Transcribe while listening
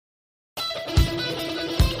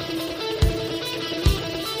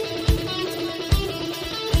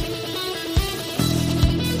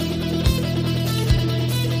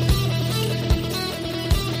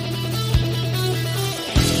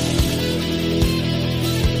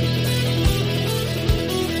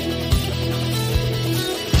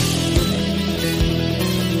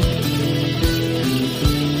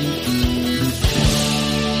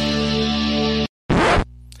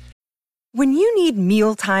When you need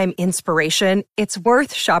mealtime inspiration, it's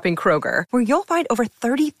worth shopping Kroger, where you'll find over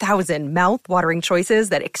 30,000 mouth-watering choices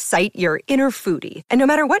that excite your inner foodie. And no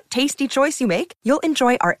matter what tasty choice you make, you'll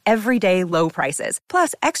enjoy our everyday low prices,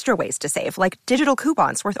 plus extra ways to save, like digital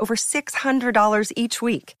coupons worth over $600 each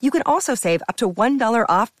week. You can also save up to $1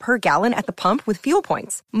 off per gallon at the pump with fuel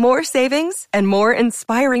points. More savings and more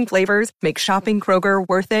inspiring flavors make shopping Kroger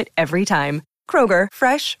worth it every time. Kroger,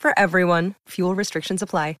 fresh for everyone. Fuel restrictions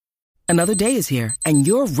apply. Another day is here, and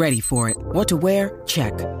you're ready for it. What to wear?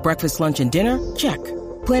 Check. Breakfast, lunch, and dinner? Check.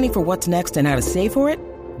 Planning for what's next and how to save for it?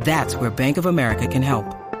 That's where Bank of America can help.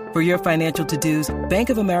 For your financial to-dos, Bank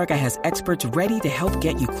of America has experts ready to help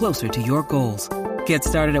get you closer to your goals. Get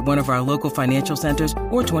started at one of our local financial centers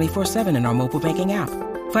or 24/7 in our mobile banking app.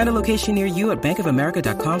 Find a location near you at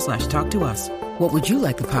bankofamerica.com/talktous. What would you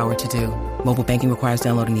like the power to do? Mobile banking requires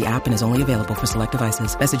downloading the app and is only available for select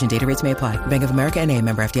devices. Message and data rates may apply. Bank of America N.A.,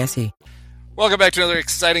 member FDIC. Welcome back to another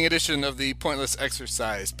exciting edition of the Pointless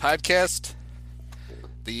Exercise podcast.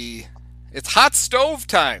 It's hot stove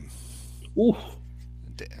time. Ooh.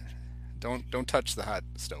 Don't touch the hot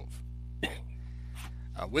stove.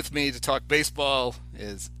 With me to talk baseball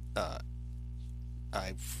is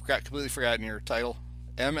completely forgotten your title.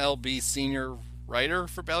 MLB senior writer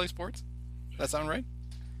for Bally Sports. Does that sound right?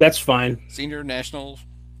 That's fine. Senior national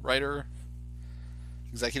writer,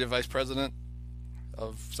 executive vice president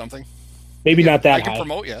of something. Maybe not that I can high.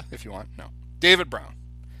 promote you if you want. No. David Brown.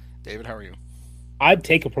 David, how are you? I'd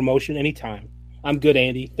take a promotion anytime. I'm good,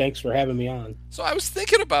 Andy. Thanks for having me on. So I was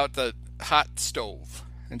thinking about the hot stove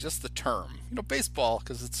and just the term. Baseball,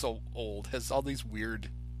 because it's so old, has all these weird...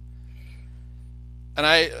 And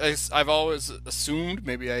I've always assumed,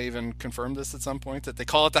 maybe I even confirmed this at some point, that they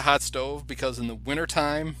call it the hot stove because in the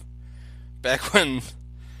wintertime, back when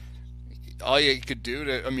all you could do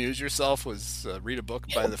to amuse yourself was read a book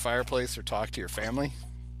by the fireplace or talk to your family.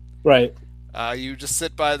 Right. You just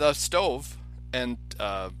sit by the stove and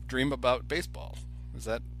dream about baseball. Is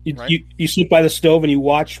that right? You sit by the stove and you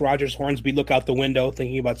watch Rogers Hornsby look out the window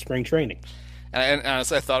thinking about spring training. And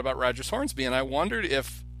honestly, I thought about Rogers Hornsby, and I wondered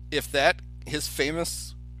if that... his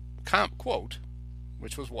famous quote,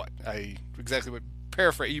 which was what? You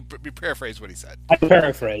paraphrase what he said. I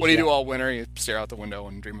paraphrase. What do you do all winter? You stare out the window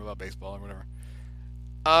and dream about baseball or whatever.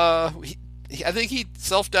 I think he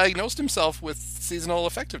self-diagnosed himself with seasonal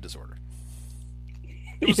affective disorder.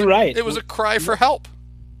 Right. It was a cry for help.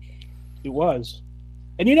 It was.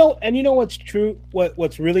 And you know what's true?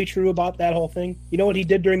 What's really true about that whole thing? You know what he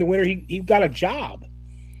did during the winter? He got a job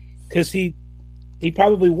because he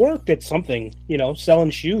probably worked at something,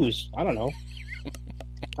 selling shoes. I don't know.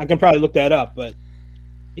 I can probably look that up, but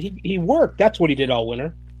he worked. That's what he did all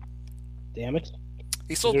winter. Damn it.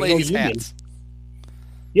 He sold ladies' hats.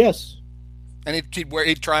 Yes. And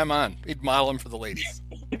he'd try them on. He'd model them for the ladies.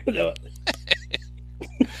 He pretend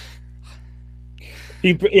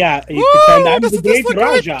I'm the great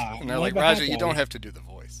Raja. And they're like, Raja, you don't have to do the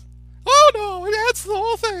voice. Oh no, that's the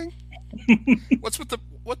whole thing. What's with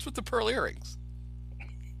the pearl earrings?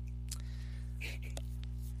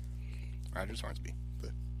 Rogers Hornsby, the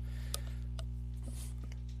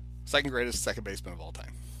second greatest second baseman of all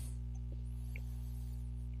time,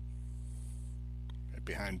 right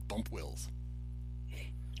behind Bump Wills.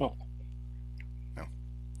 Oh, no.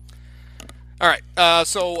 All right.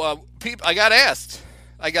 So I got asked.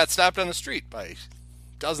 I got stopped on the street by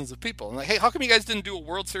dozens of people. And like, hey, how come you guys didn't do a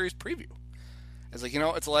World Series preview? I was like,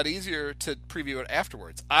 it's a lot easier to preview it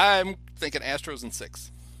afterwards. I'm thinking Astros in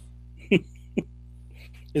 6.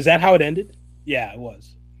 Is that how it ended? Yeah, it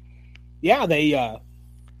was. Yeah, they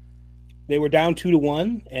were down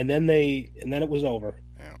 2-1, and then it was over.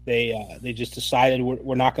 Yeah. They just decided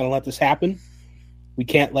we're not going to let this happen. We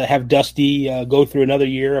can't have Dusty go through another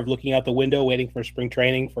year of looking out the window, waiting for spring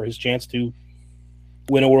training for his chance to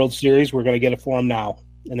win a World Series. We're going to get it for him now,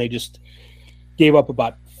 and they just gave up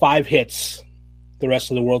about 5 hits the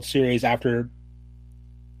rest of the World Series after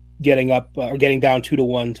getting down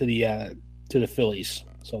 2-1 to the Phillies.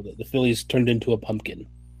 So the Phillies turned into a pumpkin.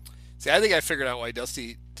 See, I think I figured out why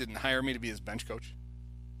Dusty didn't hire me to be his bench coach.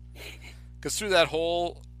 Because through that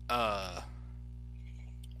whole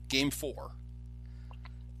Game 4,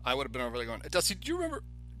 I would have been over there going, Dusty, do you remember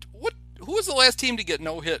who was the last team to get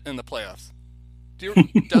no hit in the playoffs? Do you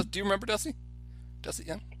remember, Dusty? Dusty,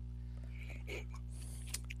 yeah?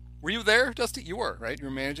 Were you there, Dusty? You were, right? You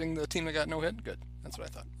were managing the team that got no hit? Good. That's what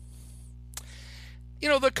I thought.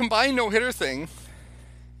 The combined no-hitter thing,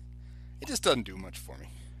 it just doesn't do much for me.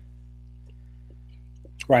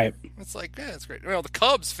 Right. It's like, yeah, it's great. The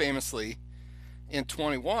Cubs famously, in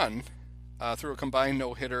 21, threw a combined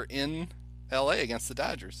no-hitter in L.A. against the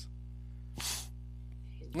Dodgers.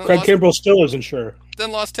 Craig Kimbrell still isn't sure.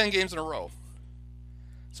 Then lost 10 games in a row.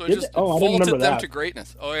 So it Did just they? Oh, I didn't vaulted remember them that. to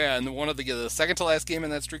greatness. Oh yeah, and one of the second to last game in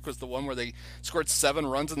that streak was the one where they scored 7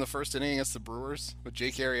 runs in the first inning against the Brewers with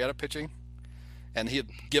Jake Arrieta pitching, and he had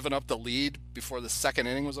given up the lead before the second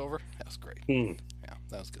inning was over. That was great. Yeah,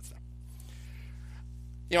 that was good stuff.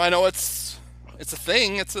 I know it's a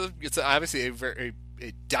thing. It's obviously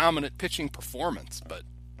a dominant pitching performance, but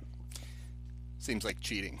seems like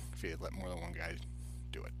cheating if you let more than one guy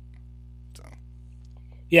do it. So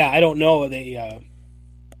yeah, I don't know.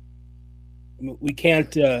 We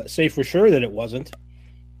can't say for sure that it wasn't,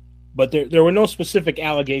 but there were no specific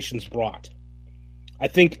allegations brought.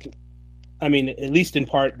 At least in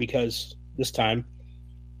part because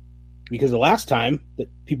the last time that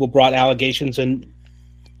people brought allegations and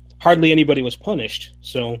hardly anybody was punished.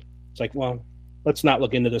 So it's like, well, let's not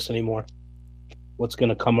look into this anymore. What's going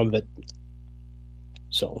to come of it?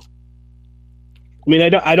 So,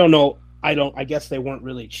 I don't know. I guess they weren't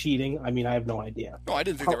really cheating. I have no idea. No, I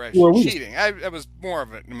didn't think they were actually cheating. I was more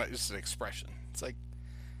of just an expression. It's like,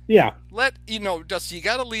 yeah, Dusty, you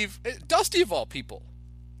got to leave. Dusty of all people,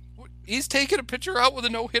 he's taking a pitcher out with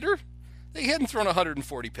a no-hitter. He hadn't thrown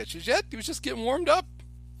 140 pitches yet. He was just getting warmed up.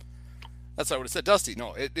 That's what I would have said. Dusty,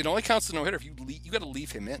 no, it only counts as a no-hitter if you got to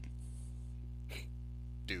leave him in,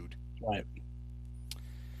 dude. Right.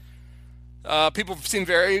 People seem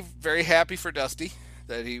very, very happy for Dusty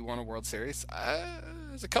that he won a World Series.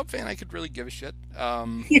 As a Cub fan, I could really give a shit. I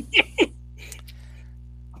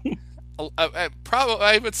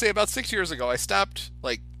would say about 6 years ago, I stopped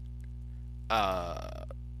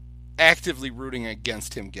actively rooting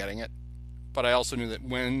against him getting it. But I also knew that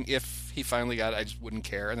if he finally got it, I just wouldn't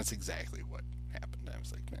care, and that's exactly what happened. I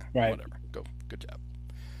was like, whatever, go, good job.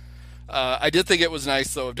 I did think it was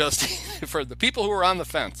nice though of Dusty for the people who were on the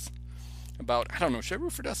fence about, I don't know, should I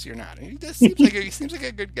root for Dusty or not? And he seems like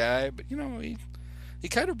a good guy, but he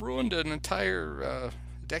kind of ruined an entire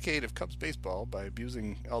decade of Cubs baseball by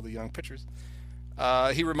abusing all the young pitchers.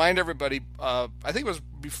 He reminded everybody, I think it was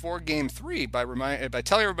before Game 3, by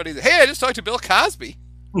telling everybody that, hey, I just talked to Bill Cosby.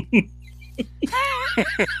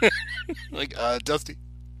 Dusty.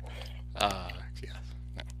 Yeah.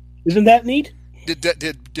 No. Isn't that neat?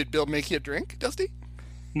 Did Bill make you a drink, Dusty?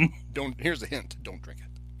 Here's a hint. Don't drink it.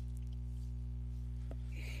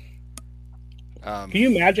 Can you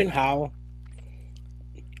imagine how,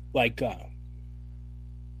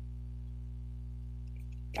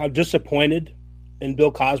 how disappointed in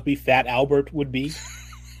Bill Cosby Fat Albert would be?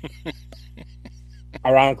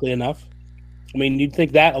 Ironically enough, you'd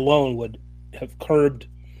think that alone would have curbed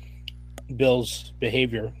Bill's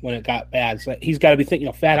behavior when it got bad. So he's got to be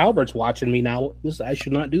thinking, Fat Albert's watching me now. I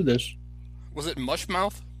should not do this. Was it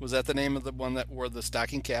Mushmouth? Was that the name of the one that wore the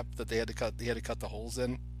stocking cap that they had to cut? They had to cut the holes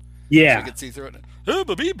in. Yeah, so you could see through it.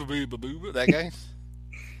 That guy.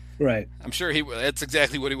 Right. I'm sure that's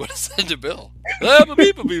exactly what he would have said to Bill.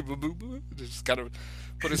 Just gotta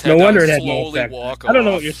put his head down and slowly walk off. I don't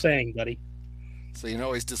know what you're saying, buddy. So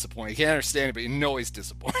he's disappointed. You can't understand it, but he's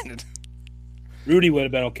disappointed. Rudy would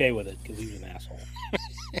have been okay with it because he was an asshole.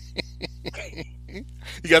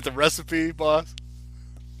 You got the recipe, boss?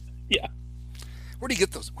 Yeah. Where do you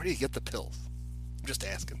get those? Where do you get the pills? I'm just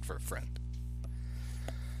asking for a friend.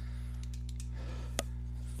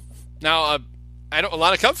 Now, I know a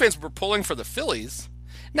lot of Cub fans were pulling for the Phillies,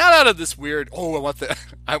 not out of this weird,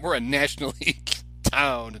 we're a National League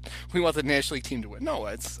town, and we want the National League team to win. No,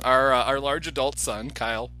 it's our large adult son,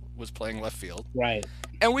 Kyle, was playing left field. Right.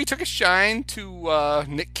 And we took a shine to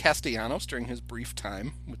Nick Castellanos during his brief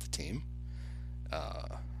time with the team.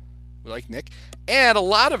 We like Nick. And a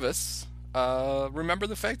lot of us remember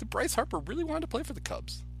the fact that Bryce Harper really wanted to play for the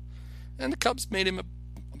Cubs. And the Cubs made him a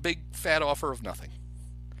big, fat offer of nothing.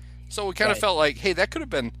 So we kind of felt like, hey, this could have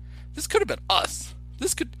been us.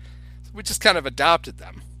 We just kind of adopted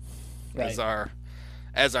them as our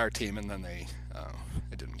team, and then it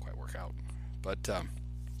didn't quite work out. But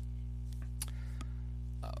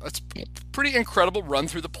it's a pretty incredible run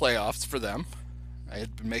through the playoffs for them. I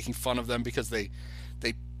had been making fun of them because they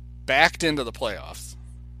backed into the playoffs.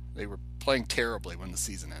 They were playing terribly when the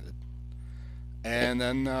season ended, and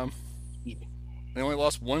then they only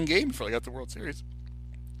lost one game before they got the World Series.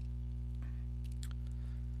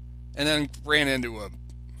 And then ran into a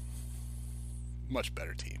much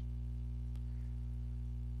better team,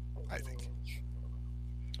 I think.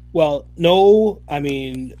 Well,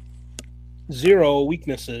 zero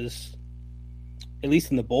weaknesses, at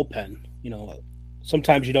least in the bullpen.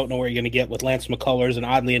 Sometimes you don't know where you're going to get with Lance McCullers, and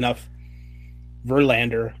oddly enough,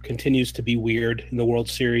 Verlander continues to be weird in the World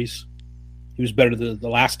Series. He was better the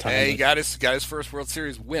last time. Yeah, he got his first World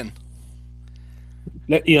Series win.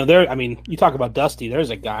 There. I mean, you talk about Dusty. There's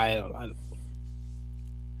a guy.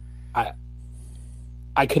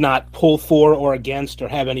 I cannot pull for or against or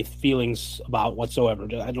have any feelings about whatsoever.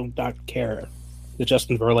 I do not care that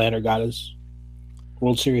Justin Verlander got his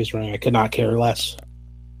World Series ring. I could not care less.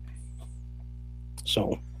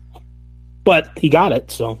 So, but he got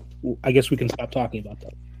it. So I guess we can stop talking about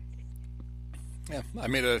that. Yeah, I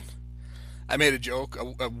made a joke,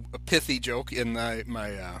 a pithy joke in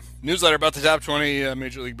my newsletter about the top 20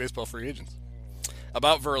 Major League Baseball free agents.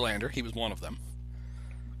 About Verlander, he was one of them,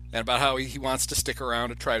 and about how he wants to stick around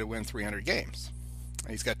to try to win 300 games.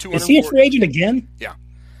 And he's got 200. Is he a free agent again? Yeah,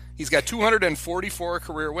 he's got 244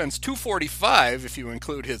 career wins, 245 if you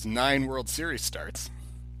include his 9 World Series starts.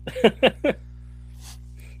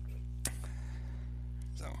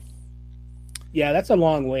 So, yeah, that's a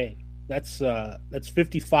long way. That's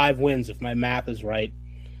 55 wins if my math is right,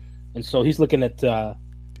 and so he's looking at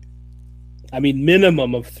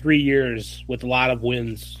minimum of 3 years with a lot of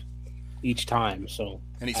wins each time. So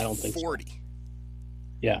and he's I don't think 40. So.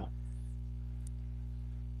 Yeah,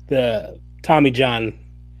 the Tommy John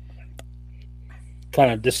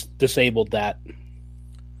kind of disabled that.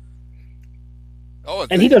 Oh,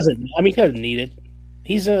 and he doesn't. I mean, he doesn't need it.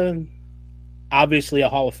 He's obviously a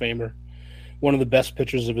Hall of Famer. One of the best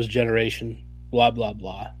pitchers of his generation, blah, blah,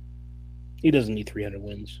 blah. He doesn't need 300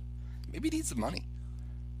 wins. Maybe he needs the money.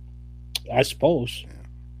 I suppose. Yeah.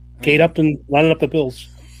 Kate Upton running up the bills.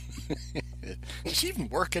 Does she even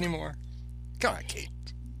work anymore? Come on, Kate.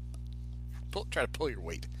 Try to pull your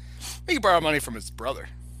weight. He can borrow money from his brother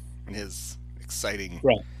and his exciting,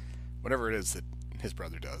 whatever it is that his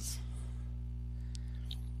brother does.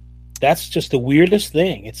 That's just the weirdest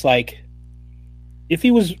thing. It's like, if he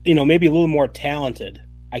was, maybe a little more talented,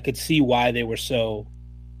 I could see why they'd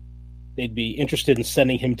be interested in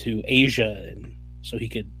sending him to Asia, and so he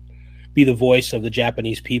could be the voice of the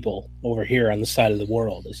Japanese people over here on the side of the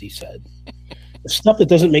world, as he said. Stuff that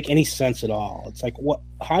doesn't make any sense at all. It's like, what?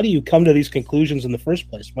 How do you come to these conclusions in the first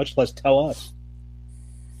place, much less tell us?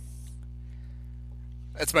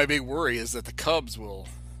 That's my big worry, is that the Cubs will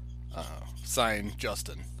sign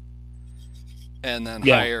Justin and then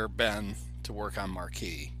hire Ben to work on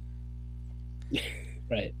Marquee.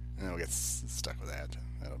 Right. And then we'll get stuck with that.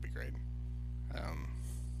 That'll be great.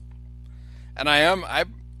 And I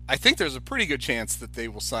think there's a pretty good chance that they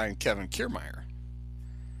will sign Kevin Kiermaier,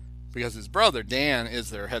 because his brother Dan is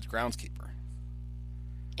their head groundskeeper.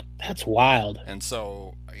 That's wild. And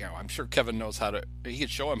so, I'm sure Kevin knows he could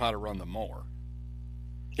show him how to run the mower.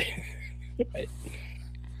 Right.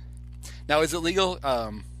 Now, is it legal?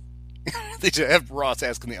 They should have Ross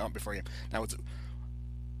asking the ump before game. Now,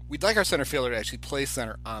 we'd like our center fielder to actually play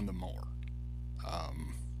center on the mower.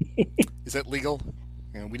 Is that legal?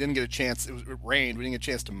 We didn't get a chance. It rained. We didn't get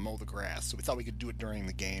a chance to mow the grass, so we thought we could do it during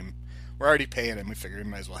the game. We're already paying him. We figured we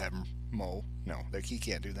might as well have him mow. No, he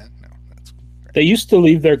can't do that. No, that's great. They used to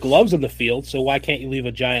leave their gloves in the field, so why can't you leave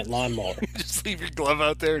a giant lawnmower? Just leave your glove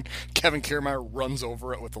out there, and Kevin Kiermaier runs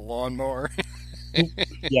over it with a lawnmower.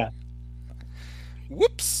 Yeah.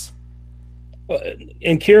 Whoops.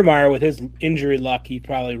 And Kiermaier, with his injury luck, he'd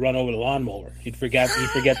probably run over the lawnmower. He'd forget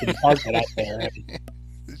to park it out there.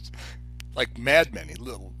 Like Mad Men, he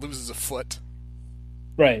loses a foot.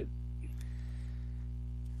 Right.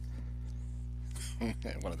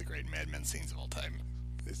 One of the great Mad Men scenes of all time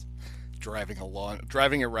is driving a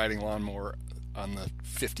riding lawnmower on the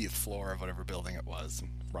 50th floor of whatever building it was, and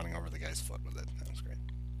running over the guy's foot with it. That was great.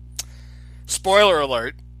 Spoiler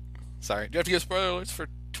alert. Sorry. Do you have to give spoiler alerts for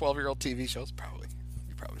 12-year-old TV shows? Probably.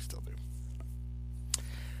 You probably still do.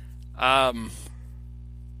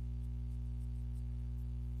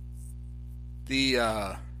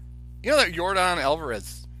 That Yordan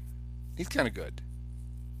Alvarez, he's kind of good.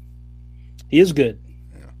 He is good.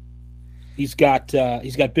 Yeah. He's got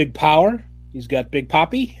big power. He's got big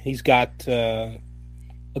poppy. He's got a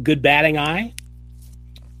good batting eye.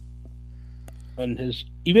 And his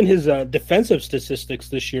defensive statistics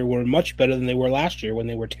this year were much better than they were last year when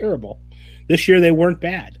they were terrible. This year they weren't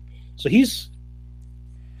bad. So he's,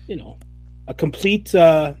 a complete.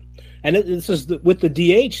 And this is with the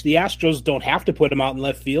DH. The Astros don't have to put him out in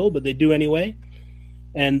left field, but they do anyway.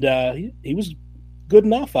 And he was good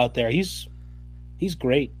enough out there. He's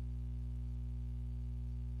great.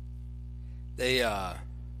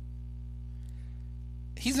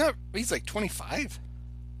 He's like 25,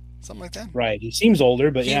 something like that. Right. He seems older,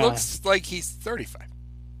 but he looks like he's 35.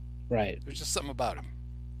 Right. There's just something about him.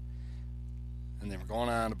 And they were going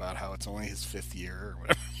on about how it's only his 5th year or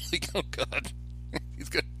whatever. Like, oh God, he's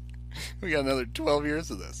good. We got another 12 years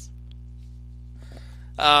of this.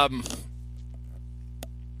 But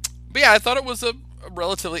yeah, I thought it was a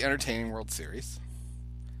relatively entertaining World Series.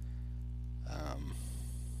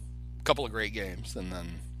 A couple of great games, and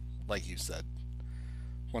then, like you said,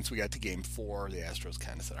 once we got to Game 4, the Astros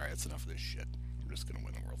kind of said, all right, it's enough of this shit. We're just going to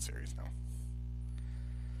win the World Series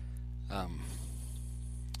now.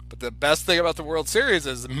 But the best thing about the World Series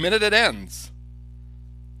is the minute it ends,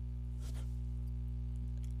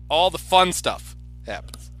 all the fun stuff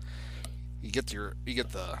happens. You get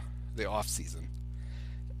the off season,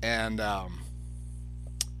 and the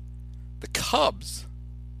Cubs,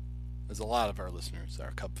 as a lot of our listeners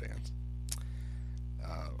are Cub fans,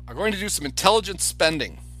 are going to do some intelligent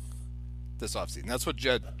spending this offseason. That's what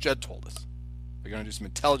Jed told us. They're going to do some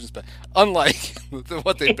intelligent spending, unlike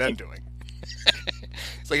what they've been doing.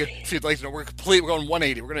 It's like, if you'd like to know, we're going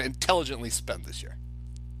 180. We're going to intelligently spend this year.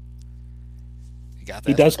 You got that?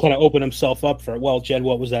 He does kind of open himself up for, well, Jed,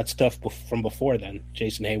 what was that stuff from before then?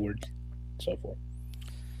 Jason Hayward, so forth.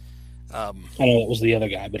 I know that was the other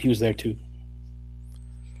guy, but he was there too.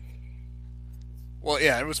 Well,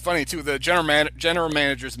 yeah, it was funny too. The general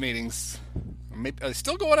managers meetings, are they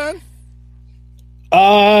still going on?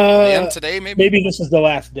 The end today, maybe. Maybe this is the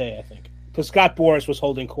last day. I think because Scott Boras was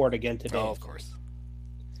holding court again today. Oh, of course.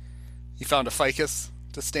 He found a ficus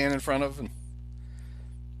to stand in front of and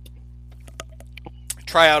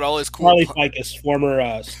try out all his cool. Charlie Ficus,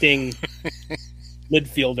 former Sting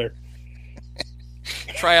midfielder.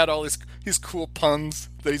 Try out all his cool puns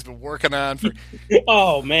that he's been working on for.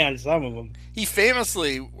 Oh man, some of them. He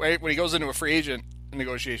famously, when he goes into a free agent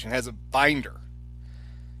negotiation, has a binder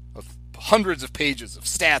of hundreds of pages of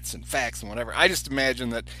stats and facts and whatever. I just imagine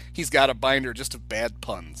that he's got a binder just of bad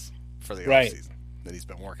puns for the offseason that he's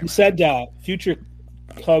been working on. He said future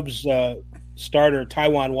Cubs starter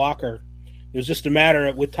Taijuan Walker, it was just a matter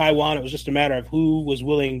of, with Taijuan, it was just a matter of who was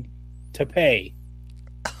willing to pay.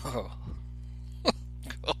 Oh.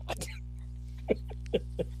 God.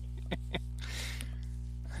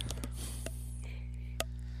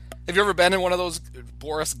 Have you ever been in one of those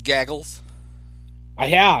Boras gaggles? I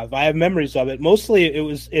have memories of it. Mostly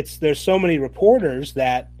there's so many reporters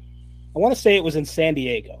that I want to say it was in San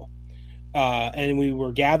Diego. And we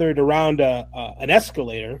were gathered around an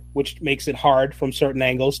escalator, which makes it hard from certain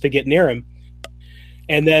angles to get near him.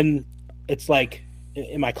 And then it's like,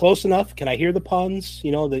 am I close enough? Can I hear the puns?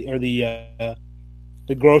 You know, the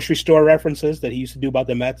grocery store references that he used to do about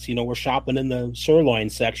the Mets. You know, we're shopping in the sirloin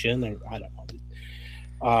section, or I don't know.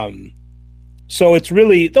 So it's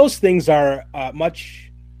really, those things are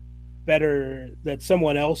much better that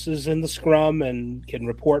someone else is in the scrum and can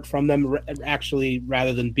report from them actually,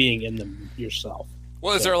 rather than being in them yourself.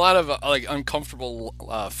 Well, is there a lot of like uncomfortable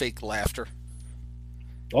fake laughter?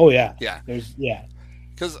 Oh yeah. Yeah. Yeah.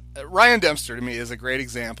 Because Ryan Dempster to me is a great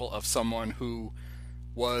example of someone who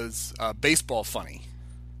was baseball funny,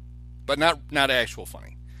 but not actual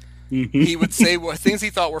funny. Mm-hmm. He would say things he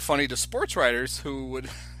thought were funny to sports writers who would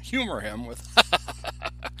humor him with,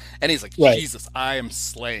 and he's like, Jesus, I am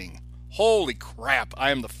slaying. Holy crap,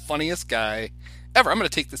 I am the funniest guy ever. I'm going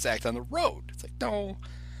to take this act on the road. It's like, no,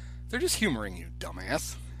 they're just humoring you,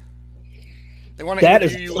 dumbass. They want to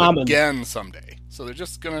interview you again someday. So they're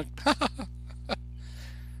just going to,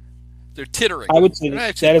 they're tittering. I would say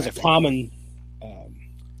that is a common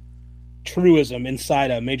truism inside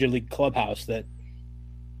a major league clubhouse, that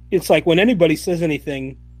it's like when anybody says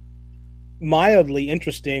anything mildly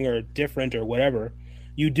interesting or different or whatever,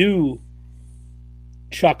 you do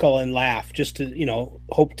chuckle and laugh just to, you know,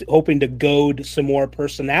 hoping to goad some more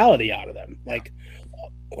personality out of them. Like,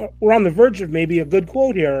 we're on the verge of maybe a good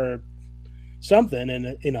quote here or something,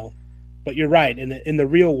 and you know, but you're right. In the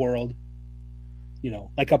real world, you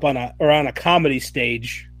know, like up on a comedy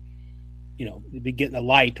stage, you know, you'd be getting a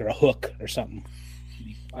light or a hook or something.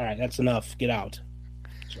 All right, that's enough. Get out.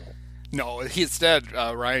 No, instead,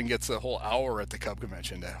 Ryan gets a whole hour at the Cub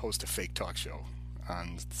convention to host a fake talk show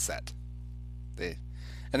on set.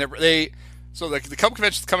 So the Cub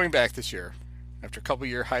convention is coming back this year after a couple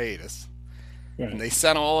year hiatus, right. And they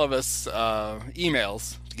sent all of us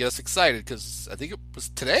emails to get us excited because I think it was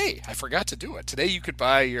today. I forgot to do it. Today you could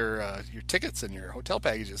buy your tickets and your hotel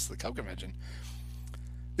packages to the Cub convention.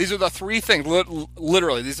 These are the three things.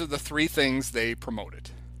 Literally, these are the three things they promoted: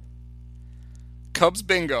 Cubs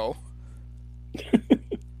bingo.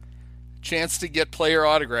 Chance to get player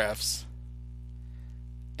autographs,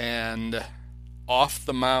 and off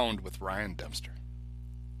the mound with Ryan Dempster.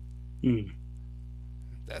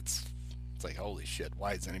 It's like, holy shit,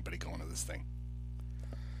 why is anybody going to this thing?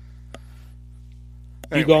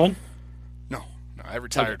 Anyway, you going? No, I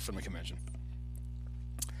retired from the convention.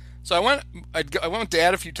 So I went with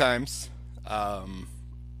Dad a few times. It's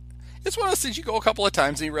one of those things you go a couple of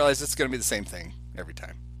times and you realize it's going to be the same thing every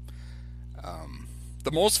time.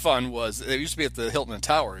 The most fun was, it used to be at the Hilton and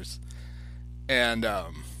Towers, and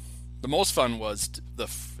the most fun was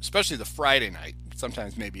especially the Friday night,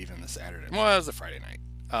 sometimes maybe even the Saturday. Well, it was the Friday night.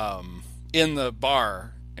 In the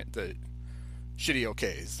bar at the Shitty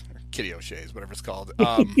O'K's, or Kitty O'Shea's, whatever it's called.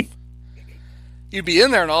 You'd be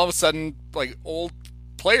in there, and all of a sudden, like, old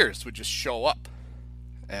players would just show up,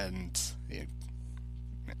 and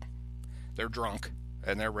they're drunk,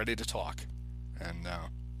 and they're ready to talk, and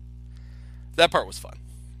that part was fun.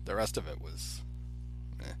 The rest of it was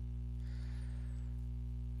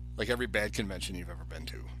like every bad convention you've ever been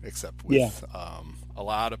to, except with a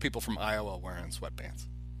lot of people from Iowa wearing sweatpants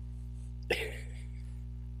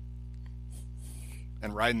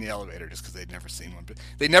and riding the elevator just because they'd never seen one.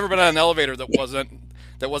 They'd never been on an elevator that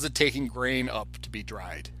wasn't taking grain up to be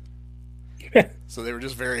dried. So they were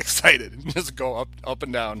just very excited and just go up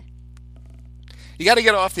and down. You got to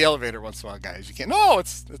get off the elevator once in a while, guys. You can't. No,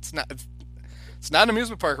 it's not. It's not an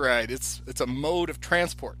amusement park ride. It's a mode of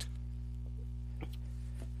transport.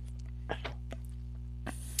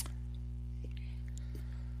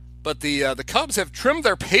 But the Cubs have trimmed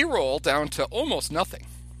their payroll down to almost nothing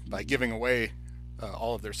by giving away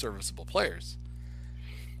all of their serviceable players.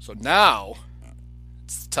 So now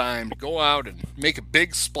it's time to go out and make a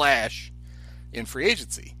big splash in free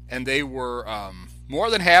agency. And they were more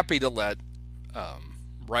than happy to let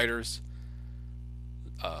writers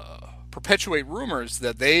perpetuate rumors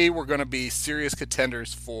that they were going to be serious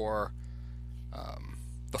contenders for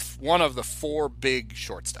one of the 4 big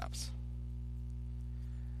shortstops.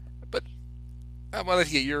 But I wanted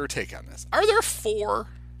to get your take on this. Are there 4,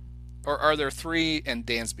 or are there 3 and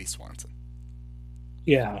Dansby Swanson?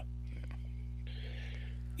 Yeah.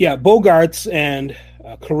 Yeah, Bogaerts and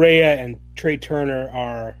Correa and Trey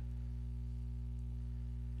Turner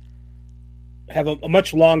have a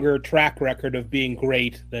much longer track record of being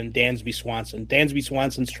great than Dansby Swanson. Dansby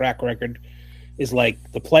Swanson's track record is like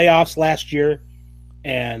the playoffs last year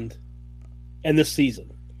and this season.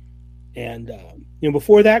 And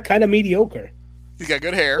before that, kind of mediocre. He's got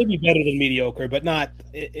good hair. Maybe better than mediocre, but not.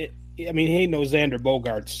 I mean, he ain't no Xander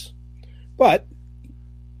Bogaerts. But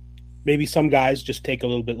maybe some guys just take a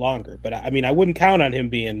little bit longer. But I mean, I wouldn't count on him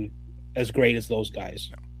being as great as those guys.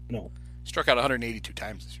 No. Struck out 182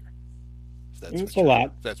 times this year. That's a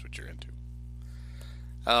lot. That's what you're into.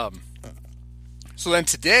 So then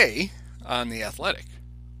today on The Athletic,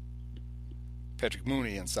 Patrick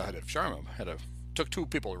Mooney and Sahadev Sharma took 2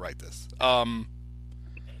 people to write this.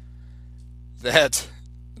 That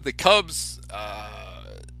the Cubs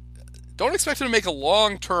don't expect him to make a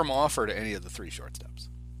long-term offer to any of the 3 shortstops.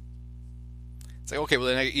 It's like, okay, well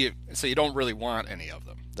then so you don't really want any of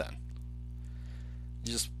them then.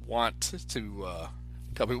 You just want to.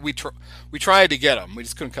 We tried to get them. We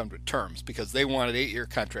just couldn't come to terms because they wanted 8-year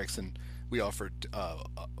contracts and we offered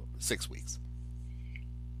 6 weeks.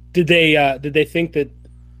 Did they think that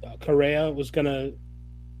Correa was going to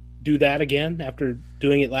do that again after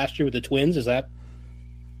doing it last year with the Twins? Is that?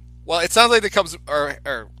 Well, it sounds like the Cubs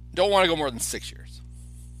don't want to go more than 6 years.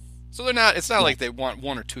 So they're not. It's not like they want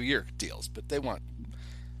 1 or 2 year deals, but they want.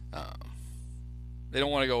 They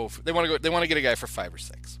don't want to go. They want to go. They want to get a guy for 5 or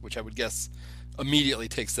 6, which I would guess immediately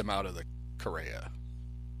takes them out of the Correa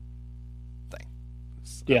thing.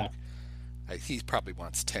 So, yeah. He probably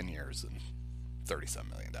wants 10 years and $30-some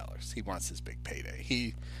million. He wants his big payday.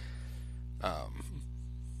 He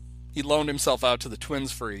loaned himself out to the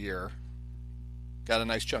Twins for a year, got a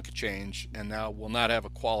nice chunk of change, and now will not have a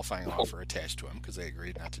qualifying offer attached to him because they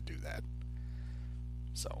agreed not to do that.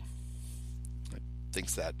 So, I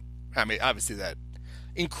think that, I mean, obviously that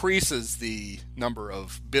increases the number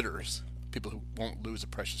of bidders, people who won't lose a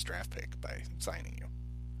precious draft pick by signing you.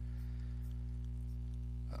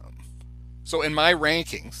 So in my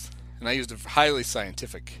rankings, and I used a highly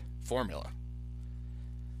scientific formula,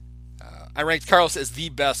 I ranked Carlos as the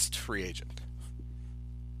best free agent.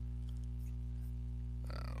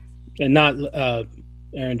 And not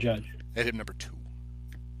Aaron Judge. I had him number 2.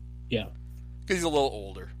 Yeah. Because he's a little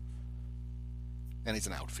older. And he's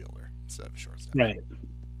an outfielder instead of a shortstop. Right.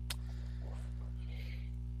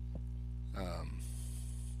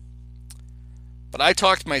 But I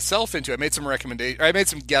talked myself into it. I made some recommendations. I made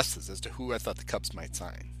some guesses as to who I thought the Cubs might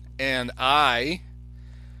sign. And I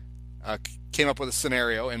came up with a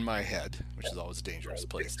scenario in my head, which is always a dangerous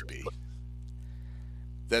place to be,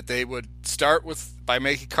 that they would start by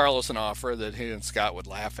making Carlos an offer that he and Scott would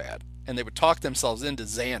laugh at, and they would talk themselves into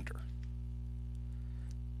Xander,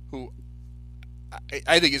 who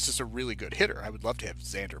I think is just a really good hitter. I would love to have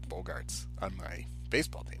Xander Bogaerts on my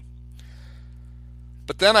baseball team.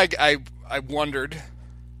 But then I wondered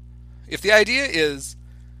If the idea is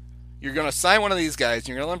you're going to sign one of these guys, and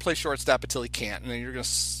you're going to let him play shortstop until he can't, and then you're going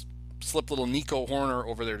to slip little Nico Horner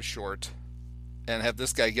over there to short and have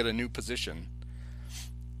this guy get a new position.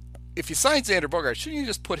 If you sign Xander Bogaerts, shouldn't you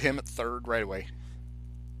just put him at third right away?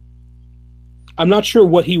 I'm not sure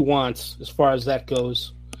what he wants as far as that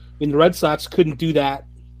goes. I mean, the Red Sox couldn't do that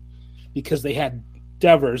because they had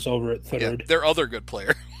Devers over at third. Yeah, their other good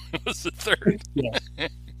player was at third. Yeah.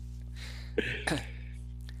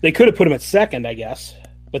 They could have put him at second, I guess,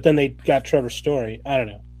 but then they got Trevor Story. I don't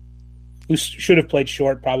know. Who should have played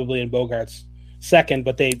short probably in Bogaerts second,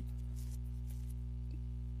 but maybe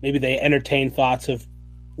they entertained thoughts of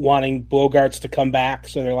wanting Bogaerts to come back,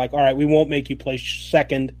 so they're like, all right, we won't make you play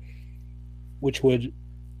second, which would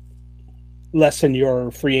lessen your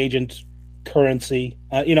free agent currency.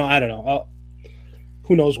 I don't know.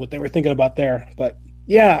 Who knows what they were thinking about there. But,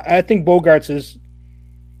 yeah, I think Bogaerts is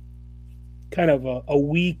kind of a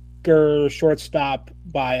weaker shortstop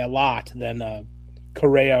by a lot than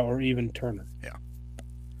Correa or even Turner. Yeah.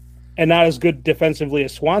 And not as good defensively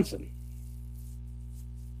as Swanson.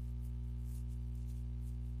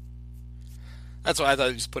 That's why I thought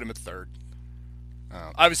you just put him at third.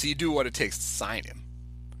 Obviously, you do what it takes to sign him.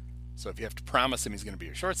 So if you have to promise him he's going to be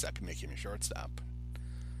your shortstop, you make him your shortstop.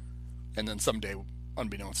 And then someday,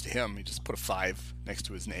 unbeknownst to him, you just put a 5 next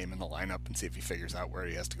to his name in the lineup and see if he figures out where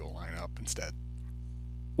he has to go line up instead.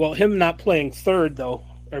 Well, him not playing third, though,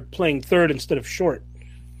 or playing third instead of short,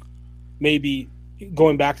 maybe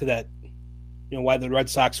going back to that, why the Red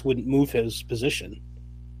Sox wouldn't move his position.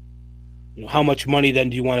 How much money then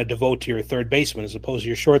do you want to devote to your third baseman as opposed to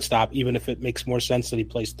your shortstop, even if it makes more sense that he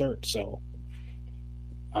plays third? So,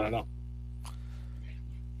 I don't know.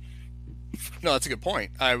 No, that's a good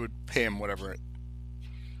point. I would pay him whatever it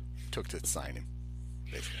took to sign him.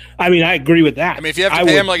 Basically. I mean, I agree with that. I mean, if you have to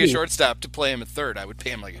pay him like a shortstop to play him at third, I would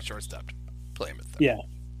pay him like a shortstop to play him at third. Yeah.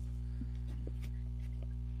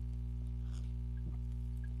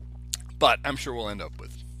 But I'm sure we'll end up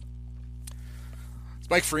with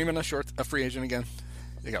Mike Freeman a free agent again.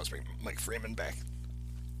 I think I was bringing Mike Freeman back.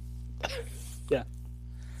 Yeah.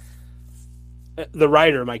 The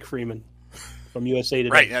writer, Mike Freeman, from USA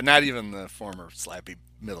Today. Right, yeah, not even the former slappy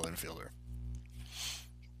middle infielder.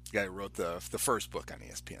 The guy who wrote the first book on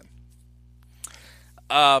ESPN.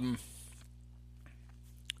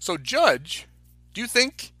 So Judge, do you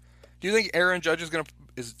think Aaron Judge is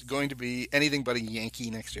going to be anything but a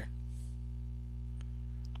Yankee next year?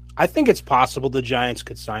 I think it's possible the Giants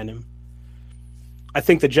could sign him. I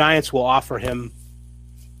think the Giants will offer him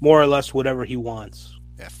more or less whatever he wants.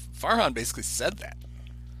 Yeah, Farhan basically said that.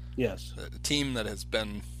 Yes. A team that has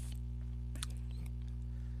been,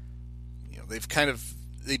 they've kind of,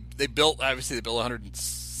 they built a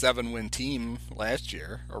 107-win team last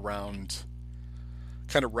year around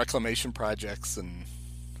kind of reclamation projects and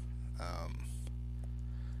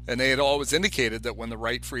they had always indicated that when the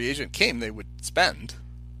right free agent came, they would spend.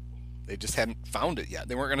 They just hadn't found it yet.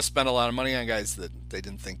 They weren't going to spend a lot of money on guys that they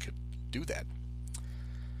didn't think could do that.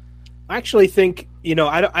 I actually think,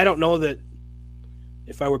 I don't know that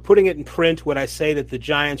if I were putting it in print, would I say that the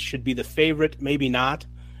Giants should be the favorite? Maybe not.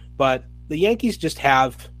 But the Yankees just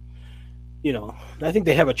have, I think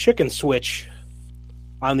they have a chicken switch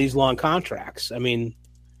on these long contracts. I mean,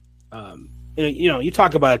 you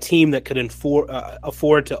talk about a team that could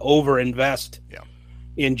afford to overinvest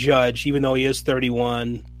in Judge, even though he is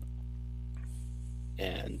 31.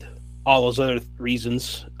 And all those other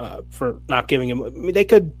reasons for not giving him. I mean, they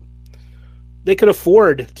could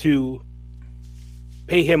afford to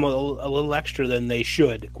pay him a little extra than they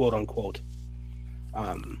should, quote unquote,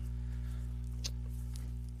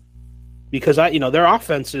 because their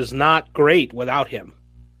offense is not great without him.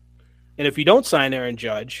 And if you don't sign Aaron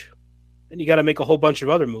Judge, then you got to make a whole bunch of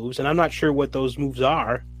other moves, and I'm not sure what those moves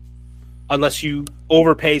are, unless you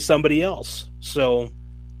overpay somebody else. So.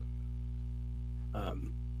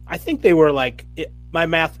 I think they were my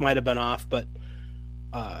math might have been off, but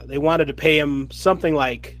they wanted to pay him something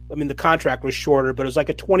the contract was shorter, but it was like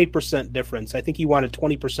a 20% difference. I think he wanted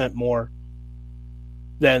 20% more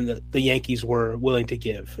than the Yankees were willing to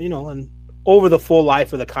give, and over the full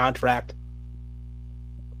life of the contract,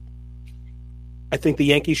 I think the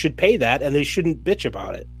Yankees should pay that and they shouldn't bitch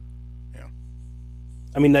about it. Yeah.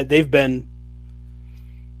 I mean, they've been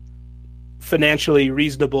financially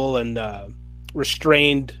reasonable and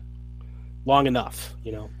restrained long enough,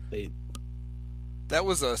 That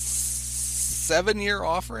was a 7-year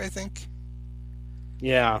offer, I think.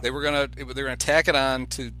 Yeah, they were gonna tack it on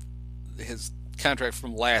to his contract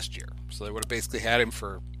from last year, so they would have basically had him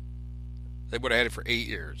for 8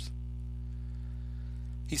 years.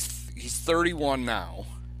 He's 31 now,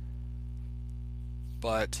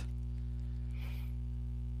 but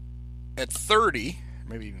at 30,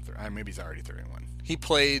 maybe even 30, maybe he's already 31. He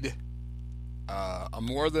played a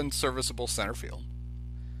more than serviceable center field.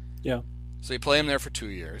 Yeah. So you play him there for 2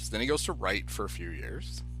 years. Then he goes to right for a few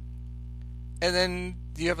years. And then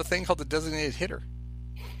you have a thing called the designated hitter.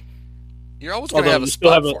 You're always going to have a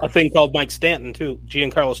spot still have a thing called Mike Stanton, too.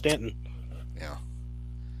 Giancarlo Stanton. Yeah.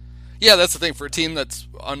 Yeah, that's the thing. For a team that's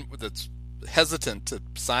hesitant to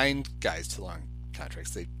sign guys to long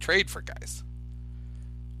contracts, they trade for guys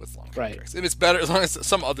with long contracts. And it's better as long as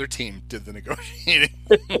some other team did the negotiating.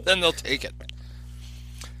 Then they'll take it.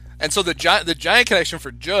 And so the giant connection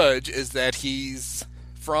for Judge is that he's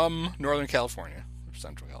from Northern California, or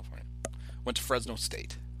Central California. Went to Fresno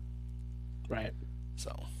State. Right.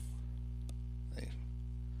 So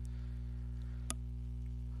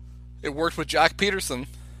it worked with Jock Peterson.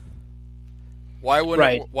 Why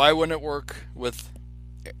wouldn't it work with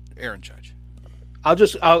Aaron Judge?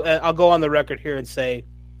 I'll go on the record here and say,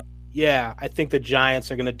 yeah, I think the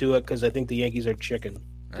Giants are going to do it because I think the Yankees are chicken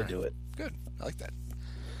to do it. Good. I like that.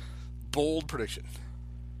 Bold prediction.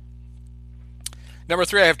 Number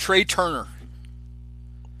 3, I have Trey Turner.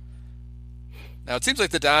 Now, it seems like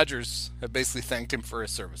the Dodgers have basically thanked him for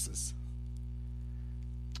his services.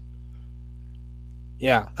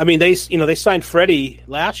 Yeah. I mean, they signed Freddie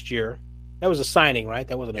last year. That was a signing, right?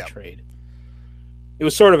 That wasn't a trade. It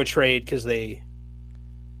was sort of a trade because they...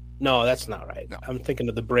 No, that's not right. No. I'm thinking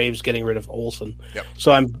of the Braves getting rid of Olsen. Yep.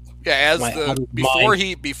 So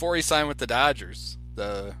before he signed with the Dodgers,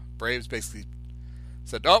 the Braves basically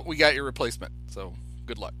said, "Oh, we got your replacement. So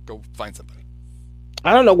good luck. Go find somebody."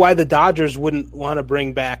 I don't know why the Dodgers wouldn't want to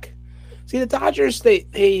bring back. See, the Dodgers they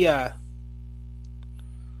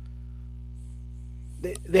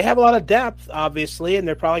have a lot of depth, obviously, and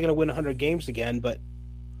they're probably going to win 100 games again. But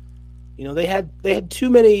they had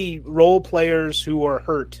too many role players who were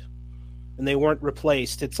hurt, and they weren't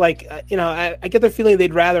replaced. It's like I get the feeling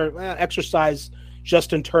they'd rather exercise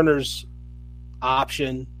Justin Turner's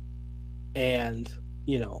option and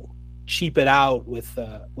cheap it out with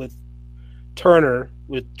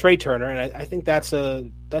Trey Turner, and I think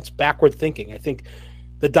that's backward thinking. I think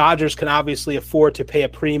the Dodgers can obviously afford to pay a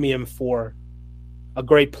premium for a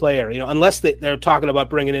great player, unless they're talking about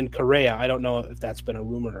bringing in Correa. I don't know if that's been a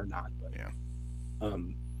rumor or not. But,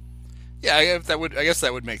 I guess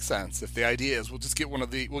that would make sense if the idea is we'll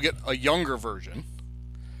get a younger version,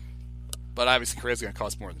 but obviously Correa's going to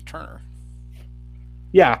cost more than Turner.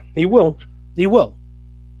 Yeah, he will.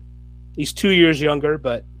 He's 2 years younger,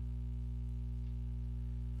 but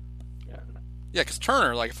yeah, because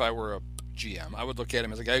Turner, like if I were a GM, I would look at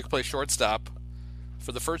him as a guy who could play shortstop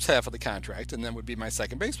for the first half of the contract, and then would be my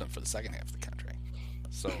second baseman for the second half of the contract.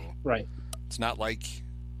 So it's not like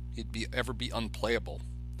he'd ever be unplayable.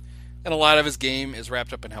 And a lot of his game is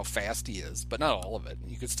wrapped up in how fast he is, but not all of it.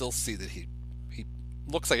 You could still see that he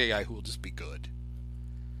looks like a guy who will just be good.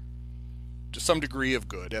 To some degree of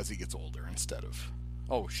good as he gets older, instead of,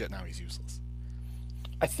 oh shit, now he's useless.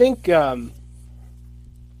 I think, there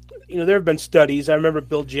have been studies. I remember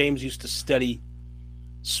Bill James used to study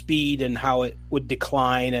speed and how it would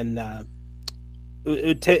decline, and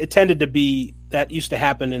it tended to be, that used to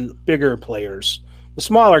happen in bigger players. The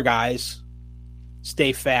smaller guys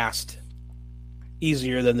stay fast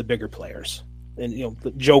easier than the bigger players. And,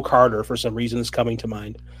 Joe Carter, for some reason, is coming to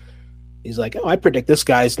mind. He's like, I predict this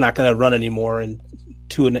guy's not going to run anymore in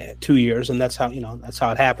 2 years, and that's how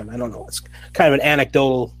it happened. I don't know. It's kind of an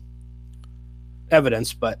anecdotal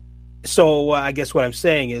evidence, but so I guess what I'm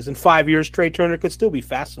saying is, in 5 years, Trey Turner could still be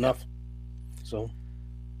fast enough. So,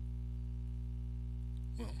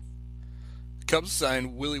 Cubs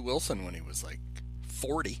signed Willie Wilson when he was like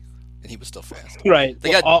 40, and he was still fast. Right.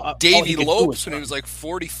 They got Davey Lopes when he was like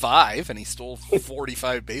 45, and he stole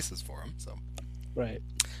 45 bases for him. So, right.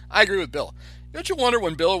 I agree with Bill. Don't you wonder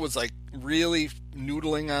when Bill was like really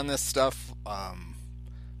noodling on this stuff,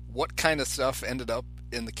 what kind of stuff ended up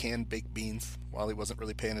in the canned baked beans while he wasn't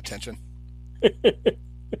really paying attention?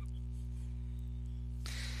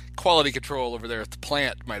 Quality control over there at the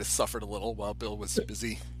plant might have suffered a little while Bill was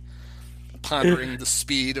busy pondering the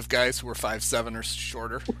speed of guys who were 5'7" or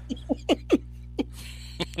shorter.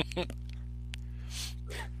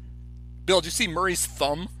 Bill, did you see Murray's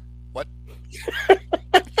thumb? What?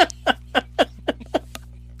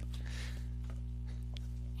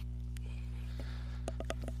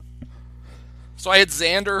 So I had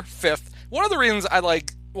Xander 5th. One of the reasons I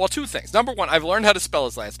like, well, two things. Number one, I've learned how to spell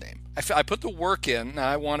his last name. I put the work in. Now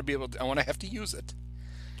I want to have to use it.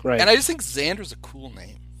 Right. And I just think Xander's a cool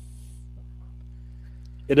name.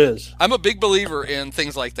 It is. I'm a big believer in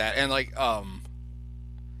things like that. And like,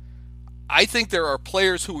 I think there are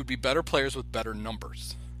players who would be better players with better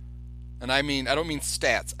numbers. And I don't mean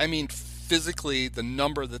stats. I mean physically the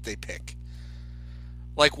number that they pick.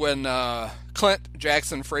 Like when Clint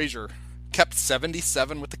Jackson Frazier kept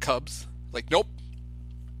 77 with the Cubs. Like, nope,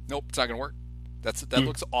 it's not going to work. That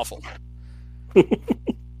looks awful.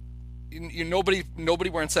 Nobody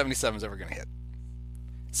wearing 77 is ever going to hit.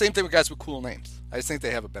 Same thing with guys with cool names. I just think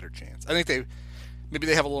they have a better chance. I think maybe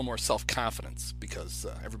they have a little more self-confidence because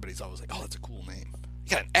everybody's always like, oh, that's a cool name.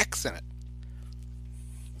 You got an X in it.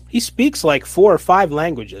 He speaks like 4 or 5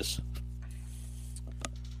 languages.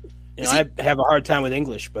 I have a hard time with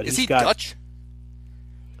English, but is he Dutch?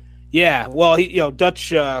 Yeah, well,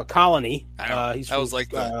 Dutch colony. That was like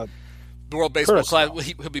the World Baseball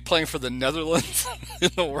Classic. He'll be playing for the Netherlands in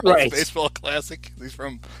the World Baseball Classic.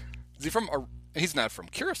 He's not from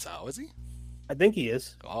Curacao, is he? I think he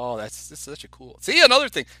is. Oh, that's such a cool. See, another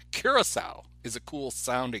thing. Curacao is a cool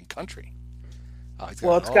sounding country. It's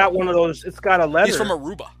got one of those. It's got a letter. He's from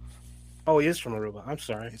Aruba. Oh, he is from Aruba. I'm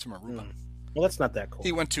sorry. He's from Aruba. Well, that's not that cool.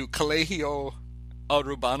 He went to Colegio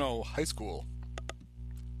Arubano High School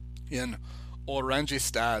in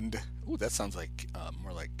Oranjestad. Ooh, that sounds like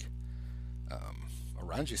more like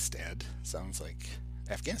Oranjestad. Sounds like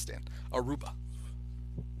Afghanistan. Aruba.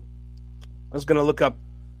 I was going to look up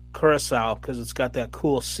Curacao because it's got that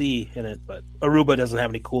cool C in it, but Aruba doesn't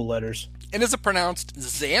have any cool letters. And is it pronounced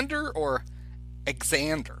Xander or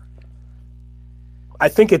Exander? I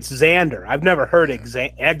think it's Xander. I've never heard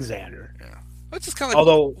Exander. Yeah, it's just kind of like.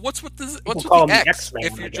 Although, what's with the X?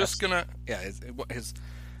 If you're just gonna, his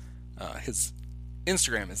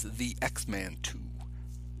Instagram is the X-Man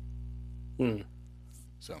 2.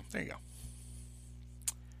 So there you go.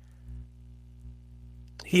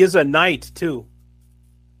 He is a knight too.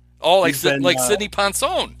 Oh, like Sidney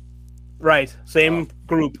Ponson. Right, same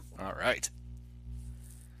group. All right.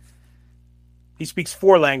 He speaks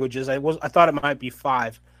 4 languages. I thought it might be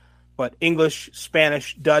 5, but English,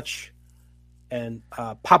 Spanish, Dutch, and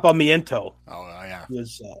Papamiento. Oh yeah.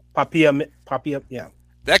 Was Papia? Yeah.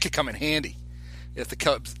 That could come in handy if the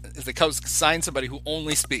Cubs sign somebody who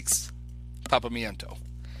only speaks Papamiento.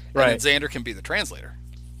 Right. And then Xander can be the translator.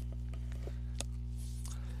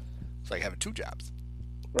 It's like having 2 jobs.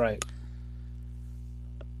 Right.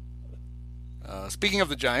 Speaking of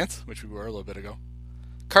the Giants, which we were a little bit ago,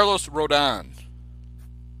 Carlos Rodon.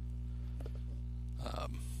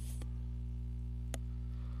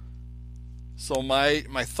 So my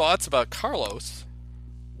thoughts about Carlos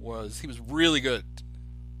was he was really good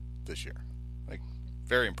this year, like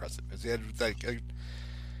very impressive. He had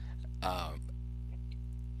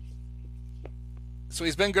so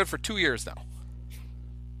he's been good for 2 years now,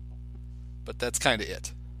 but that's kind of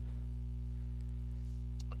it.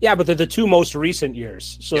 Yeah, but they're the 2 most recent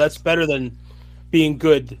years, so that's better than being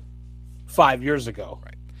good 5 years ago.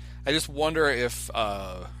 Right. I just wonder if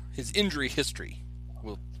his injury history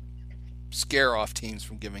will scare off teams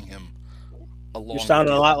from giving him a long. You're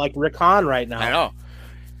sounding a lot like Rick Hahn right now. I know.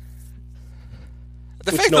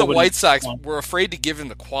 The fact that the White Sox were afraid to give him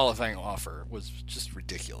the qualifying offer was just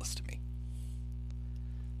ridiculous to me.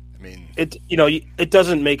 I mean, it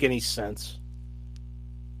doesn't make any sense.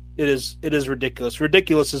 It is ridiculous.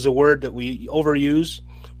 Ridiculous is a word that we overuse,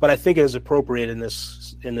 but I think it is appropriate in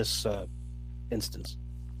this instance.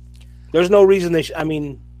 There's no reason they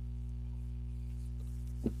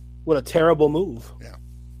what a terrible move. Yeah.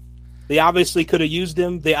 They obviously could have used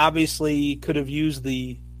him. They obviously could have used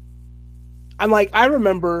I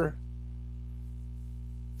remember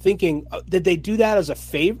thinking, did they do that as a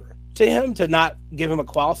favor to him to not give him a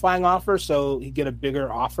qualifying offer so he'd get a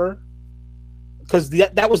bigger offer? Because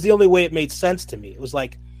that was the only way it made sense to me. It was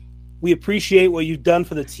like, we appreciate what you've done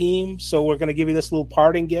for the team, so we're going to give you this little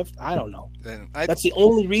parting gift. I don't know. That's the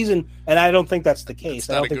only reason, and I don't think that's the case.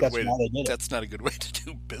 I don't think that's why they did it. That's not a good way to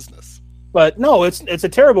do business. But no, it's a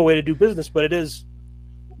terrible way to do business, but it is.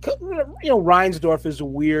 Reinsdorf is a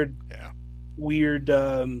weird,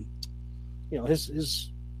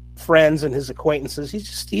 his friends and his acquaintances.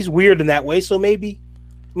 He's weird in that way. So maybe,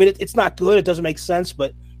 it's not good. It doesn't make sense,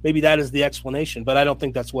 but maybe that is the explanation. But I don't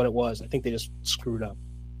think that's what it was. I think they just screwed up.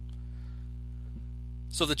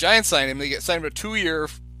 So the Giants signed him. They signed him a 2-year,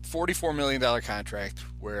 $44 million contract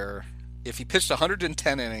where if he pitched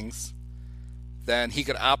 110 innings, then he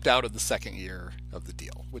could opt out of the second year of the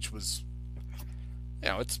deal, which was,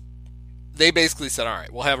 they basically said, all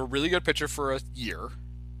right, we'll have a really good pitcher for a year.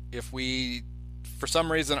 If we, for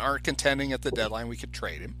some reason, aren't contending at the deadline, we could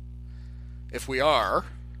trade him. If we are,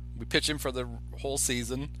 we pitch him for the whole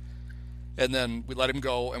season, and then we let him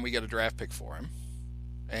go and we get a draft pick for him.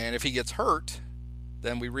 And if he gets hurt,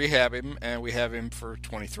 then we rehab him and we have him for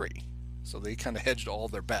 23. So they kind of hedged all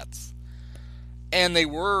their bets. And they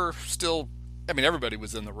were still, everybody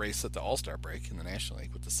was in the race at the All-Star break in the National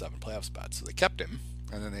League with the 7 playoff spots. So they kept him.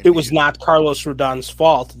 And then it was not Carlos Rodon's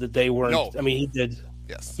fault that they weren't. No. He did.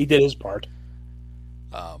 Yes. He did his part.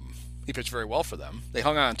 He pitched very well for them. They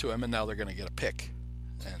hung on to him, and now they're going to get a pick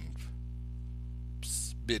and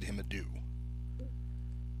bid him adieu.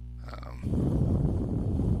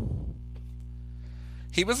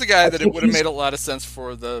 He was the guy that it would have made a lot of sense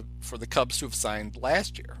for the Cubs to have signed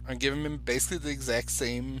last year and given him basically the exact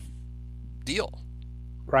same deal.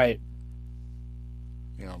 Right.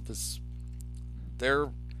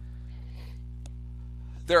 There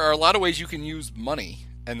are a lot of ways you can use money,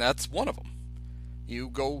 and that's one of them. You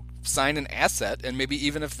go sign an asset, and maybe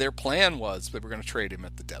even if their plan was that we're going to trade him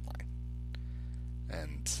at the deadline,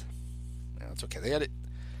 and it's okay.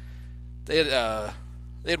 They had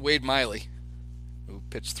Wade Miley, who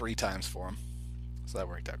pitched 3 times for him, so that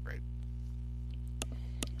worked out great.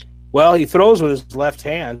 Well, he throws with his left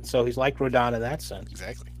hand, so he's like Rodon in that sense.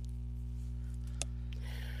 Exactly.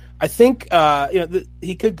 I think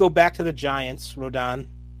he could go back to the Giants, Rodon.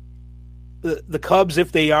 The Cubs,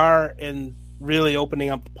 if they are in really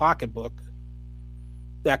opening up the pocketbook,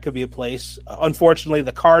 that could be a place. Unfortunately,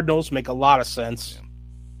 the Cardinals make a lot of sense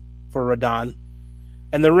for Rodon.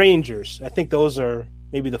 And the Rangers, I think those are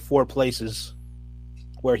maybe the 4 places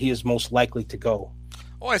where he is most likely to go.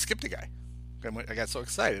 Oh, I skipped a guy. I got so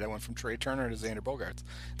excited. I went from Trey Turner to Xander Bogaerts.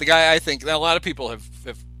 The guy I think that a lot of people have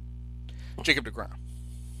Jacob deGrom.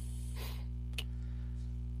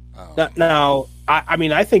 Now,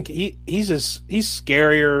 I think he's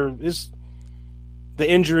scarier. The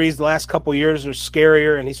injuries the last couple years are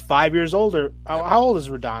scarier, and he's 5 years older. How old is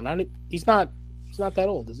Rodon? He's not that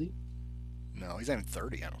old, is he? No, he's not even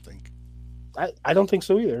 30. I don't think. I don't think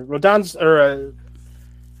so either.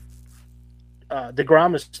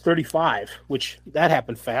 DeGrom is 35, which that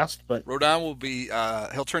happened fast. But Rodon will be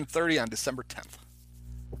he'll turn 30 on December 10th.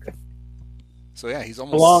 Okay. So yeah, he's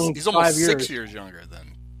almost 6 years younger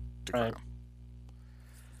than DeGrom. Right.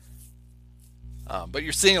 But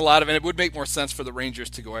you're seeing a lot of, and it would make more sense for the Rangers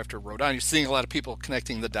to go after Rodon. You're seeing a lot of people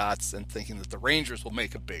connecting the dots and thinking that the Rangers will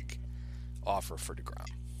make a big offer for DeGrom.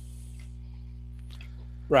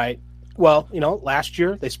 Right. Well, last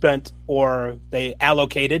year they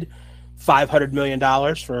allocated $500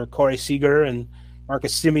 million for Corey Seager and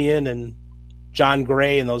Marcus Semien and John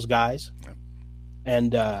Gray and those guys. Yep.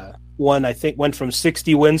 And one, I think, went from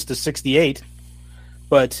 60 wins to 68.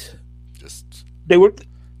 But they were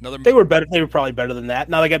better. They were probably better than that.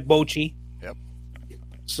 Now they got Bochy. Yep.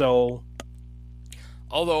 So,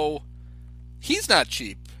 although he's not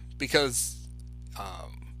cheap because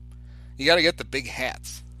you got to get the big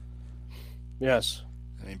hats. Yes.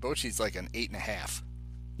 Bochy's like an 8.5.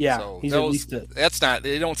 Yeah, so he's at least that's not.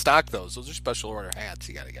 They don't stock those. Those are special order hats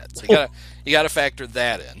you got to get. So you got to factor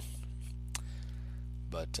that in.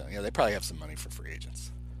 But they probably have some money for free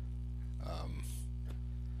agents.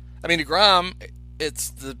 DeGrom,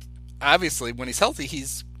 obviously when he's healthy,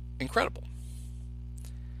 he's incredible.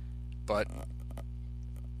 But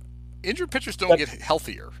injured pitchers don't get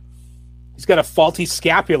healthier. He's got a faulty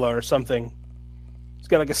scapula or something. He's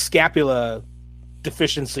got like a scapula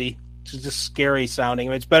deficiency, which is just scary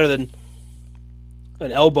sounding. It's better than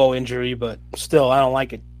an elbow injury, but still, I don't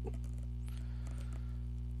like it.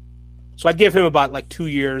 So I'd give him about like 2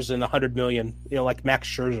 years and $100 million, like Max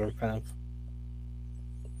Scherzer, kind of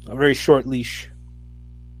a very short leash.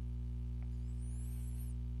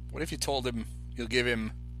 What if you told him you'll give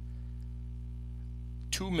him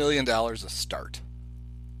 $2 million a start?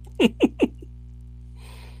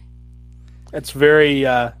 That's very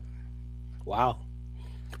wow.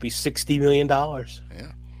 Could be $60 million. Yeah,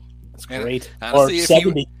 that's great. And honestly, or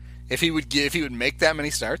 70. If he would make that many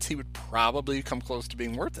starts, he would probably come close to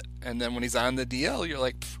being worth it. And then when he's on the DL, you're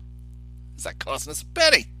like, is that costing us a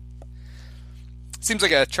penny? Seems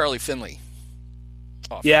like a Charlie Finley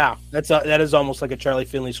offer. Yeah, that is almost like a Charlie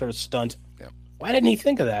Finley sort of stunt. Yeah. Why didn't he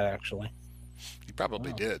think of that, actually? He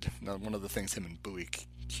probably did. One of the things him and Bowie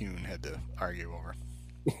Kuhn had to argue over.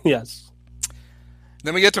 Yes.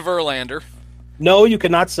 Then we get to Verlander. No, you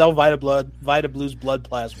cannot sell Vita Blue's blood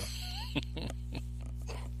plasma.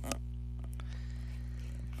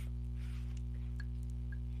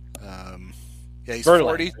 He's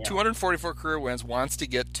 244 career wins, wants to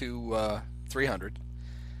get to 300.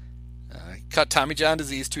 Cut Tommy John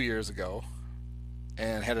disease 2 years ago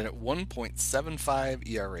and had a 1.75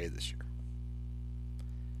 ERA this year.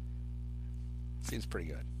 Seems pretty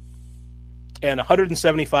good. And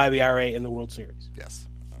 175 ERA in the World Series. Yes.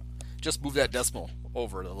 Just move that decimal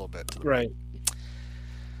over a little bit. To the right.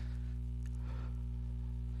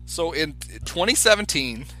 So in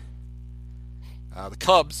 2017, the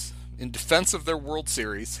Cubs, in defense of their World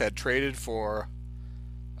Series, had traded for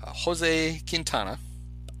Jose Quintana.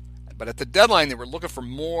 But at the deadline, they were looking for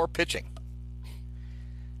more pitching.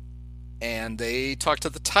 And they talked to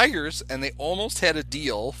the Tigers, and they almost had a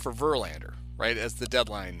deal for Verlander, right, as the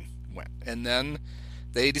deadline went. And then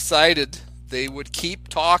they decided they would keep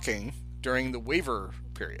talking during the waiver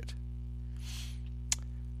period.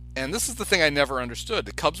 And this is the thing I never understood.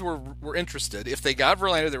 The Cubs were interested. If they got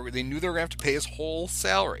Verlander, they knew they were going to have to pay his whole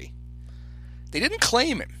salary. They didn't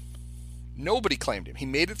claim him. Nobody claimed him. He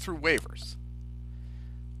made it through waivers,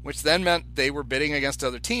 which then meant they were bidding against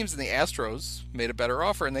other teams, and the Astros made a better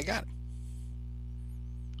offer, and they got him.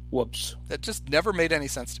 Whoops. That just never made any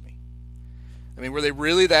sense to me. I mean, were they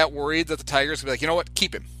really that worried that the Tigers would be like, you know what,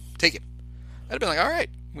 keep him, take him? I'd have been like, all right,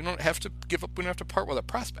 we don't have to give up, we don't have to part with a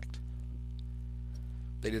prospect.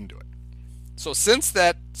 They didn't do it. So since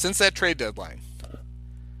that trade deadline,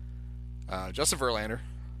 Justin Verlander,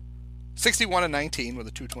 61-19 with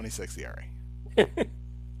a 2.26 ERA.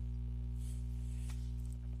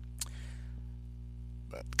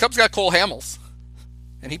 But the Cubs got Cole Hamels,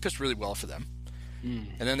 and he pitched really well for them.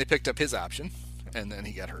 And then they picked up his option, and then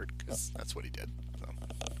he got hurt because that's what he did. So.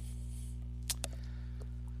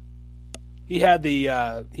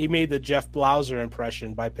 He made the Jeff Blauser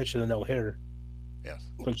impression by pitching the no-hitter. Yes.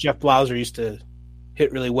 But Jeff Blauser used to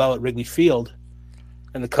hit really well at Wrigley Field,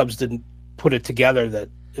 and the Cubs didn't put it together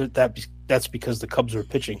that's because the Cubs were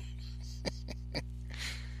pitching.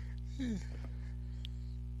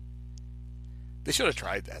 They should have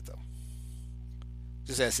tried that, though.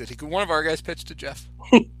 Just asked it. Could one of our guys pitch to Jeff?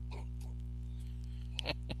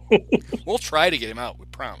 We'll try to get him out, we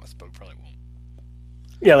promise, but we probably won't.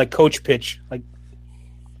 Yeah, like coach pitch, like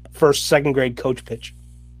first, second grade coach pitch.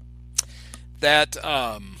 That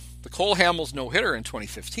the Cole Hamels no-hitter in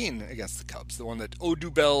 2015 against the Cubs, the one that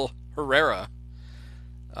Odubel Herrera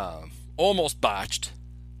almost botched,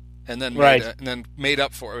 and then made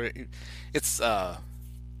up for it. It's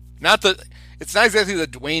not exactly the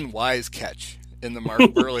Dwayne Wise catch in the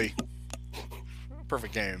Mark Burley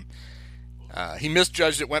perfect game. He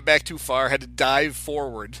misjudged it, went back too far, had to dive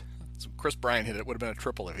forward. So Chris Bryant hit it. It would have been a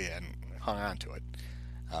triple if he hadn't hung on to it.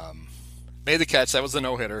 Made the catch. That was the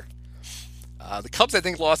no-hitter. The Cubs, I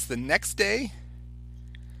think, lost the next day,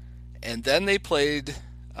 and then they played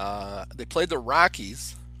the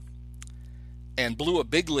Rockies and blew a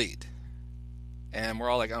big lead. And we're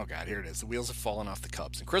all like, oh, God, here it is. The wheels have fallen off the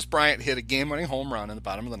Cubs. And Chris Bryant hit a game-winning home run in the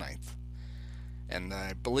bottom of the ninth. And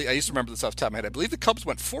I used to remember this off the top of my head. I believe the Cubs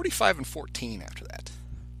went 45-14 after that.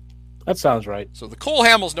 That sounds right. So the Cole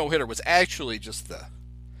Hamels no-hitter was actually just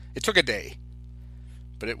it took a day,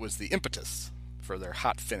 but it was the impetus for their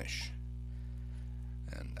hot finish.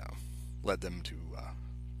 And led them to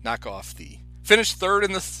finish third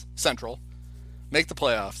in the Central, make the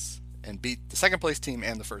playoffs, and beat the second-place team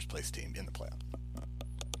and the first-place team in the playoffs.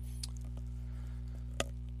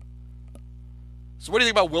 So what do you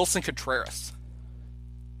think about Wilson Contreras?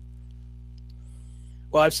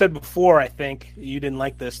 Well, I've said before, I think you didn't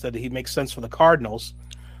like this, that he makes sense for the Cardinals.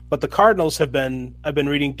 But the Cardinals I've been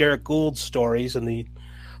reading Derek Gould's stories in the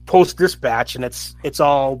Post-Dispatch, and it's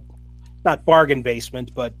all not bargain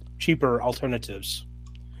basement, but cheaper alternatives.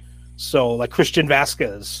 So like Christian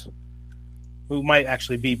Vasquez, who might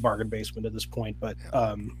actually be bargain basement at this point, but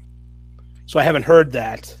so I haven't heard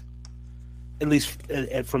that, at least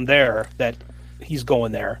from there, that he's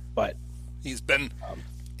going there. But he's been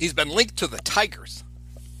linked to the Tigers.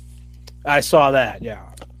 I saw that,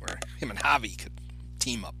 yeah. Where him and Javi could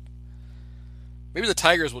team up. Maybe the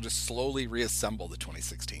Tigers will just slowly reassemble the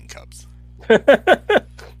 2016 Cubs.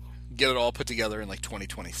 Get it all put together in like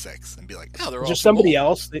 2026 and be like, oh, they're all. There's somebody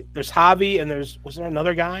else. There's Javi, and was there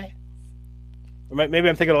another guy? Or maybe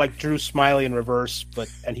I'm thinking of like Drew Smiley in reverse,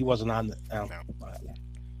 and he wasn't on the. No.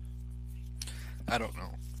 I don't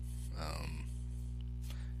know.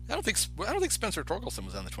 I don't think Spencer Torkelson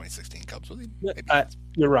was on the 2016 Cubs, was he? Maybe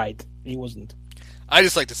you're right. He wasn't. I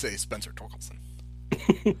just like to say Spencer Torkelson.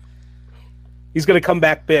 He's going to come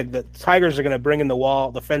back big. The Tigers are going to bring in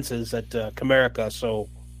the fences at Comerica, so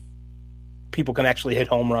people can actually hit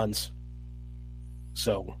home runs.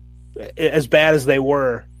 So, as bad as they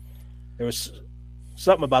were, there was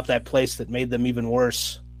something about that place that made them even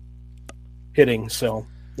worse hitting. So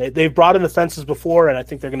they've brought in the fences before, and I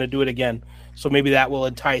think they're going to do it again. So maybe that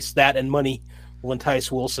and money will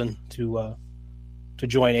entice Wilson to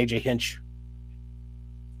join A.J. Hinch.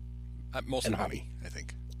 Mostly money, I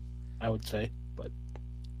think. I would say, but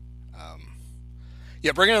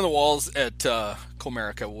bringing in the walls at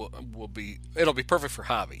Comerica it'll be perfect for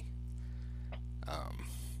Javi.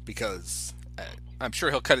 because I'm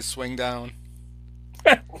sure he'll cut his swing down.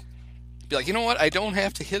 Be like, you know what? I don't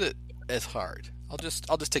have to hit it as hard. I'll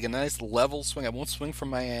just take a nice level swing. I won't swing from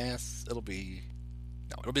my ass. It'll be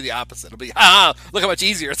the opposite. It'll be look how much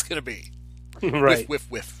easier it's gonna be. Right.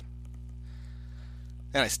 Whiff.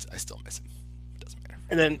 And I still miss him. It doesn't matter.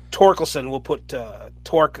 And then Torkelson will put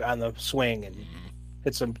torque on the swing and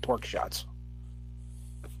hit some torque shots.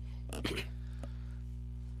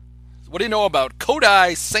 What do you know about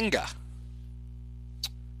Kodai Senga?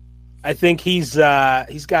 I think he's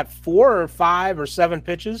got 4 or 5 or 7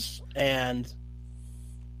 pitches, and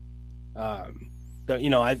I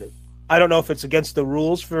don't know if it's against the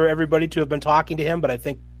rules for everybody to have been talking to him, but I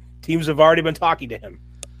think teams have already been talking to him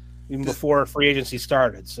even before free agency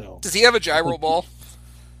started. So does he have a gyro ball?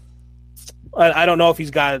 I don't know if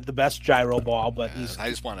he's got the best gyro ball, but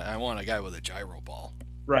I want a guy with a gyro ball.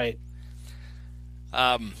 Right.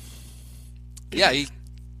 Yeah, he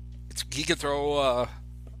can throw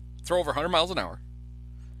over 100 miles an hour.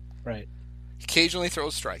 Right. He occasionally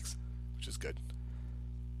throws strikes, which is good.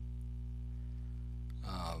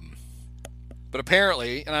 But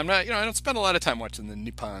apparently, and I don't spend a lot of time watching the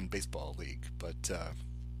Nippon Baseball League, but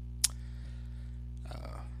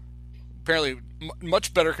apparently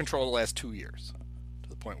much better control the last 2 years, to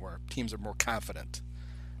the point where teams are more confident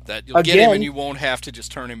that you'll get him and you won't have to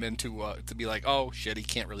just turn him into to be like, oh shit, he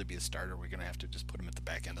can't really be a starter. We're going to have to just put him at the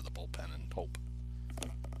back end of the bullpen and hope.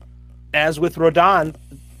 As with Rodon,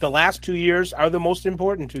 the last 2 years are the most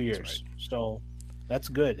important 2 years. Right. So that's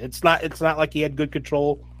good. It's not like he had good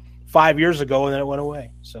control 5 years ago and then it went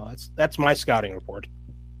away. So that's my scouting report.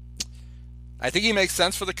 I think he makes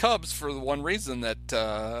sense for the Cubs for the one reason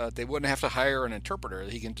that they wouldn't have to hire an interpreter.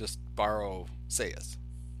 He can just borrow Sayas.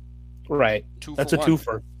 Right. That's a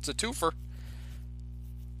twofer. It's a twofer.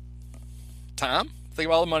 Tom, think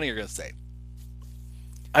about all the money you're going to save.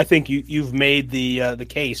 I think you've made the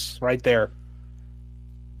case right there.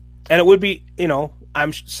 And it would be,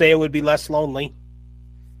 it would be less lonely.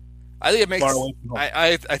 I think it makes.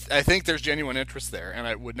 I think there's genuine interest there, and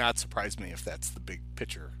it would not surprise me if that's the big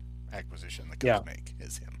pitcher acquisition the Cubs make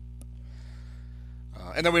is him.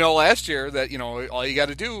 And then we know last year that all you got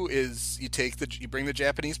to do is you bring the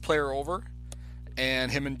Japanese player over,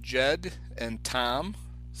 and him and Jed and Tom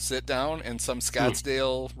sit down in some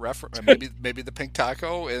Scottsdale maybe the Pink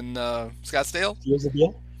Taco in Scottsdale. Here's the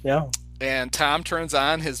deal. Yeah. And Tom turns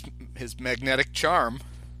on his magnetic charm,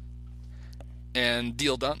 and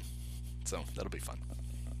deal done. So that'll be fun.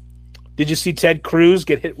 Did you see Ted Cruz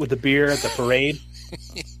get hit with a beer at the parade?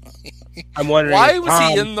 I'm wondering why was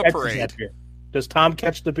he in the parade? Does Tom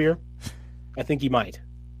catch the beer? I think he might.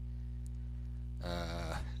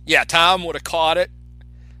 Yeah, Tom would have caught it,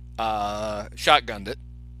 shotgunned it,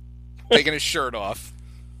 taken his shirt off.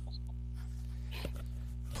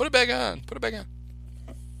 Put it back on.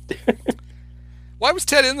 Why was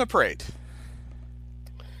Ted in the parade?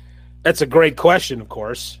 That's a great question, of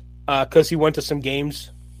course, because he went to some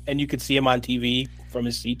games, and you could see him on TV from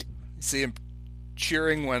his seat. You see him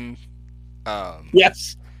cheering when...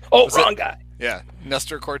 yes. Oh, wrong guy. Yeah,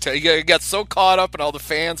 Nestor Cortez. He got so caught up in all the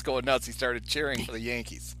fans going nuts, he started cheering for the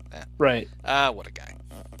Yankees. Yeah. Right. What a guy.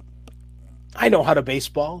 I know how to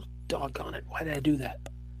baseball. Doggone it. Why did I do that?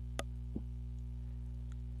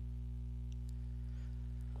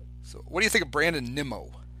 So, what do you think of Brandon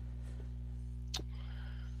Nimmo?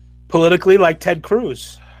 Politically, like Ted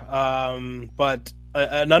Cruz. But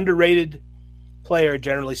an underrated player,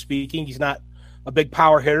 generally speaking. He's not a big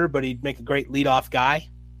power hitter, but he'd make a great leadoff guy.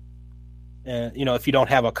 If you don't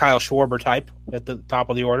have a Kyle Schwarber type at the top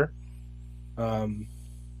of the order. And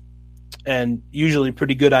usually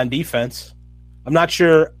pretty good on defense. I'm not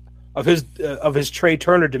sure of his Trey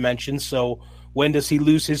Turner dimensions, so when does he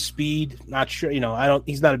lose his speed? Not sure.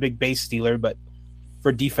 He's not a big base stealer, but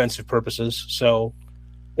for defensive purposes. So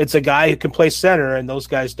it's a guy who can play center, and those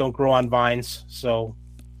guys don't grow on vines. So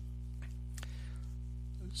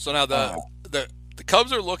now the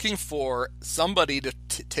Cubs are looking for somebody to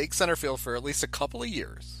take center field for at least a couple of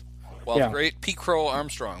years, while the great Pete Crow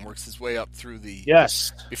Armstrong works his way up through the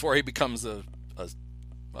before he becomes a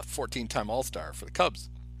 14-time All-Star for the Cubs.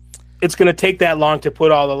 It's going to take that long to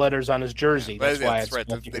put all the letters on his jersey. That's right.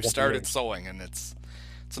 They've started sewing, and it's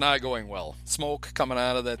not going well. Smoke coming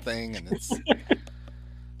out of that thing, and it's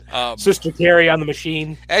Sister Carrie on the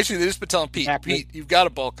machine. Actually, they just been telling Pete, you've got to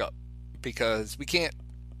bulk up because we can't.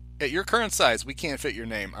 At your current size, we can't fit your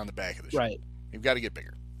name on the back of the shirt. Right. You've got to get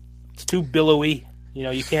bigger. It's too billowy.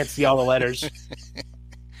 You can't see all the letters.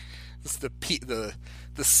 It's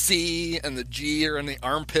the C and the G are in the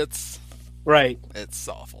armpits. Right. It's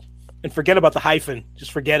awful. And forget about the hyphen.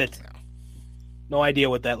 Just forget it. No idea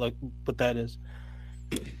what that is.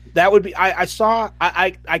 That would be. I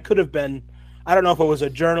could have been. I don't know if it was a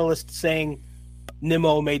journalist saying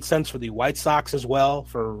Nimmo made sense for the White Sox as well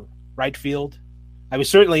for right field. I mean,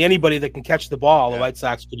 certainly anybody that can catch the ball, the White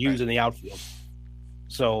Sox could use in the outfield.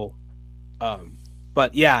 So,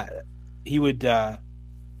 but yeah, he would.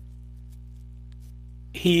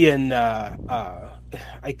 He and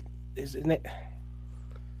his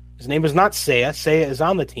name is not Seiya. Seiya is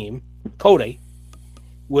on the team. Cody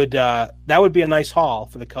would that would be a nice haul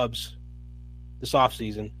for the Cubs this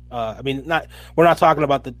offseason. I mean, we're not talking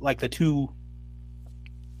about the two,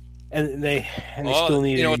 and they still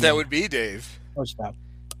need. You know what that would be, Dave? Oh, stop.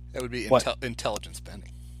 That would be intelligent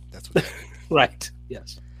spending. That's what. That would be. Right.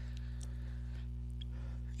 Yes.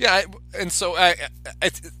 Yeah, and so I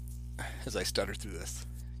as I stutter through this,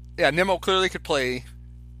 Nimmo clearly could play.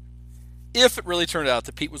 If it really turned out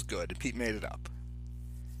that Pete was good and Pete made it up,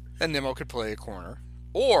 then Nimmo could play a corner.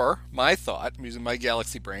 Or, my thought, I'm using my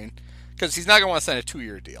galaxy brain, because he's not going to want to sign a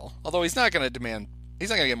 2-year deal. Although he's not going to get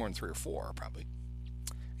more than 3 or 4, probably.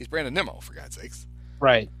 He's Brandon Nimmo, for God's sakes.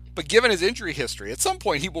 Right. But given his injury history, at some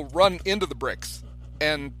point he will run into the bricks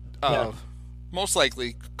and most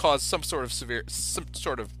likely cause some sort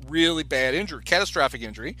of really bad injury, catastrophic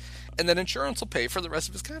injury, and then insurance will pay for the rest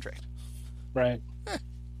of his contract. Right.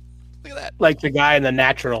 Look at that. Like the guy in The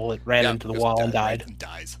Natural that ran into the wall and died. And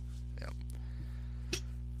dies. Yeah.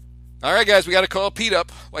 All right, guys, we got to call Pete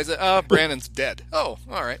up. Why is it? Brandon's dead. Oh,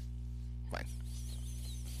 all right. Fine.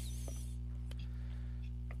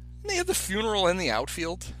 Didn't they have the funeral in the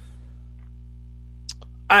outfield?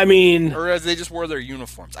 I mean... Or as they just wore their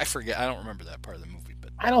uniforms. I forget. I don't remember that part of the movie. But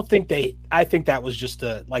I think that was just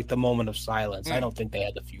the moment of silence. I don't think they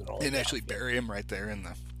had the funeral. They didn't actually bury him right there in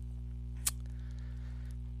the...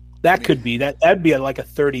 That could be. That'd be like a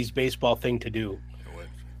 30s baseball thing to do. It would.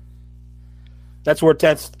 That's where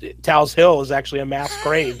Tal's Hill is actually a mass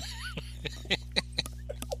grave.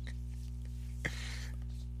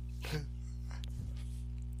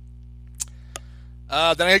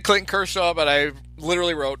 Then I had Clayton Kershaw, but I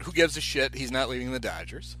literally wrote, "Who gives a shit? He's not leaving the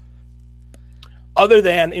Dodgers." Other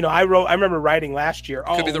than, I remember writing last year.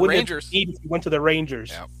 Could be the Rangers. If he went to the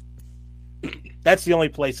Rangers. Yeah. That's the only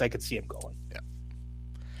place I could see him going. Yeah.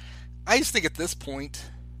 I just think at this point,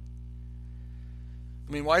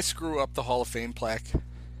 I mean, why screw up the Hall of Fame plaque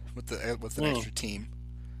with an extra team?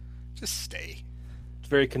 Just stay. It's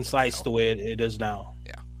very concise the way it is now.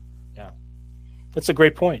 Yeah. Yeah. That's a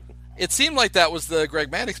great point. It seemed like that was the Greg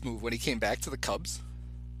Maddux move when he came back to the Cubs.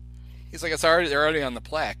 He's like, they're already on the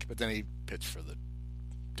plaque, but then he pitched for the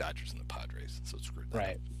Dodgers and the Padres, so it screwed that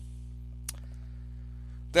right. up.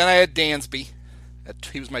 Then I had Dansby.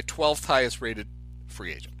 He was my 12th highest rated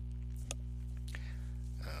free agent.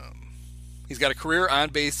 He's got a career on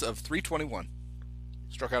base of 321.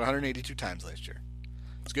 Struck out 182 times last year.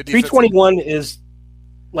 It's good defense. 321 is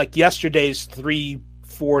like yesterday's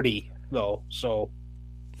 340, though, so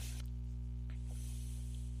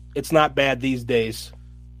it's not bad these days.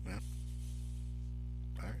 Yeah.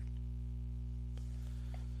 All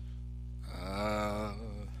right.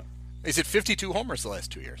 He's hit 52 homers the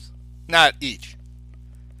last 2 years. Not each.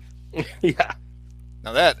 Yeah.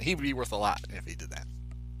 Now he would be worth a lot if he did that.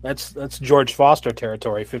 That's George Foster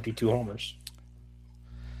territory, 52 homers.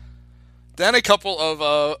 Then a couple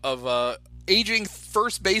of aging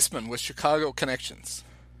first basemen with Chicago connections.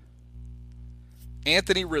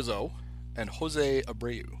 Anthony Rizzo and Jose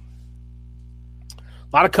Abreu.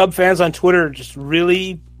 A lot of Cub fans on Twitter just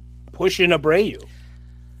really pushing Abreu.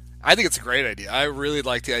 I think it's a great idea. I really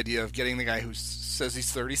like the idea of getting the guy who says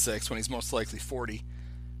he's 36 when he's most likely 40,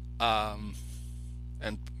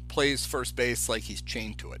 and plays first base like he's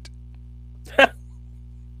chained to it.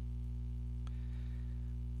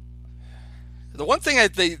 The one thing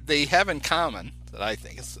they have in common that I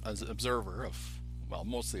think, as an observer of, well,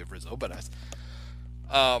 mostly of Rizzo, but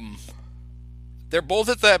they're both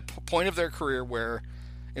at that point of their career where,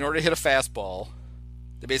 in order to hit a fastball,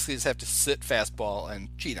 they basically just have to sit fastball and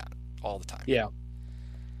cheat on it all the time. Yeah.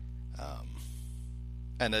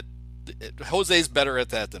 And Jose's better at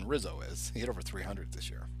that than Rizzo is. He hit over 300 this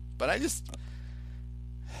year. But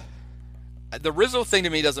the Rizzo thing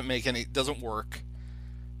to me doesn't work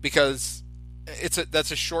because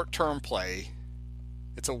that's a short-term play.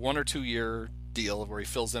 It's a 1 or 2 year deal where he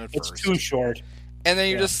fills in at first. It's too short. And then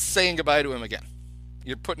you're just saying goodbye to him again.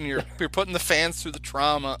 You're putting the fans through the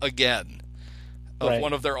trauma again of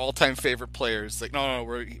one of their all-time favorite players. Like, no,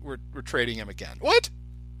 we're trading him again. What?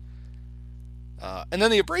 And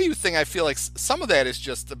then the Abreu thing, I feel like some of that is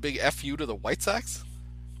just a big FU to the White Sox.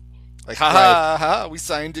 Like, ha, we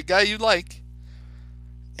signed a guy you like.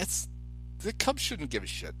 the Cubs shouldn't give a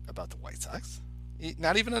shit about the White Sox.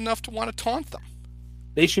 Not even enough to want to taunt them.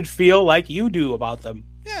 They should feel like you do about them.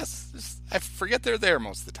 Yes. I forget they're there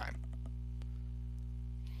most of the time.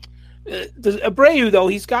 Abreu, though,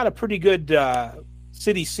 he's got a pretty good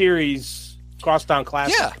City Series Crosstown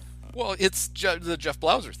Classic. Yeah. Well, it's the Jeff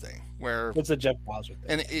Blauser thing. Where it's a Jeff Blauser thing.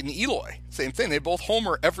 And in Eloy, same thing. They both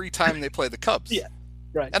homer every time they play the Cubs. Yeah.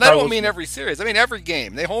 Right. And I don't mean every series. I mean every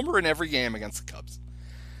game. They homer in every game against the Cubs.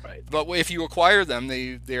 Right. But if you acquire them,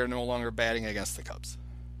 they are no longer batting against the Cubs.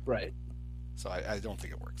 Right. So I don't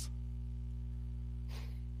think it works.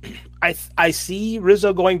 I see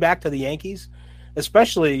Rizzo going back to the Yankees,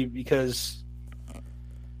 especially because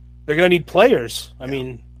they're going to need players. I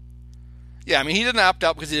mean, he didn't opt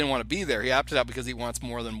out because he didn't want to be there. He opted out because he wants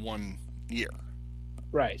more than 1 year.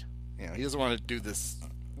 Right. He doesn't want to do this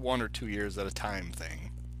 1 or 2 years at a time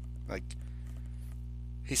thing. Like,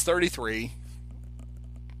 he's 33.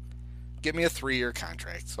 Give me a 3-year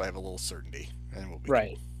contract so I have a little certainty, and we'll be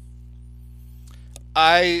right. Cool.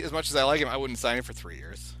 As much as I like him, I wouldn't sign him for 3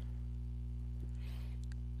 years.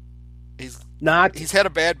 He's had a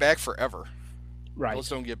bad back forever. Right. Those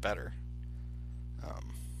don't get better.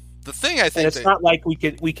 The thing I think it's not like we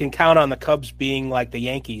can count on the Cubs being like the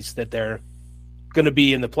Yankees, that they're going to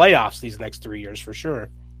be in the playoffs these next 3 years for sure.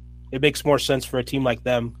 It makes more sense for a team like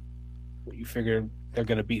them. You figure they're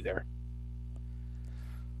going to be there.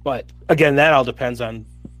 But again, that all depends on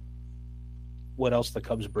what else the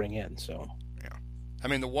Cubs bring in. So, yeah, I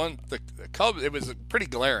mean the Cubs. It was pretty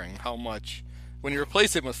glaring how much when you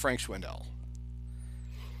replace him with Frank Schwindel,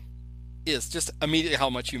 is just immediately how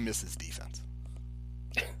much you miss his defense.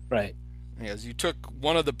 Right. Because you took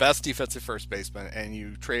one of the best defensive first basemen and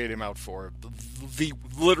you traded him out for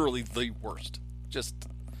literally the worst. Just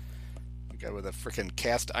a guy with a freaking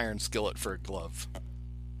cast iron skillet for a glove.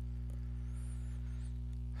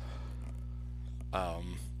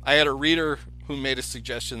 I had a reader who made a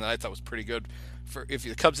suggestion that I thought was pretty good. For if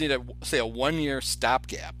the Cubs need a 1-year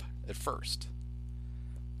stopgap at first,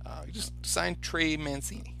 you just sign Trey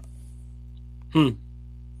Mancini.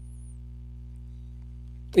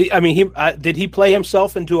 I mean, did he play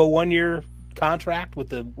himself into a 1-year contract with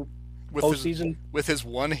the postseason? With his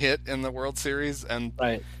 1 hit in the World Series and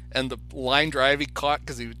right. And the line drive he caught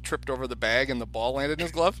because he tripped over the bag and the ball landed in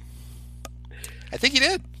his glove? I think he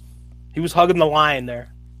did. He was hugging the line there.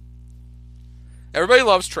 Everybody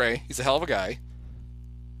loves Trey. He's a hell of a guy.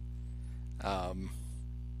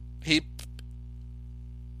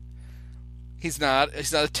 He's not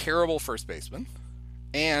a terrible first baseman,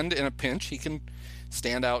 and in a pinch he can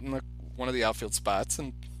stand out in one of the outfield spots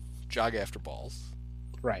and jog after balls.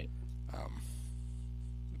 Right.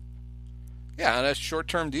 On a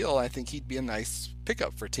short-term deal, I think he'd be a nice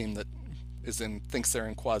pickup for a team that thinks they're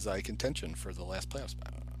in quasi contention for the last playoff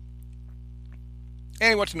spot. And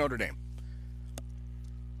he went to Notre Dame,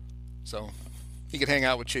 so he could hang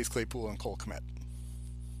out with Chase Claypool and Cole Kmet.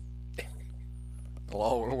 It'll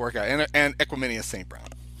all work out, and Equanimeous St. Brown.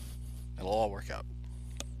 It'll all work out.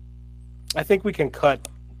 I think we can cut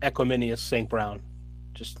Equanimeous St. Brown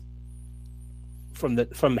just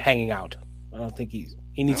from hanging out. I don't think he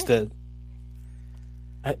needs to.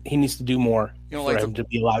 He needs to do more for him to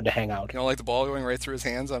be allowed to hang out. You don't like the ball going right through his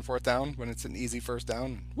hands on 4th down when it's an easy first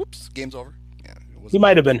down. Whoops, game's over. Yeah, he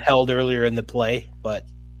might have been held earlier in the play, but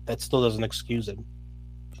that still doesn't excuse him.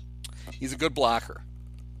 He's a good blocker.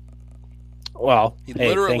 Well, he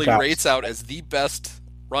literally rates out as the best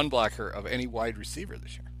run blocker of any wide receiver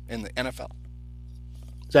this year in the NFL.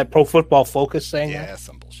 Is that Pro Football Focus saying that? Yeah,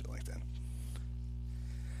 some bullshit like that.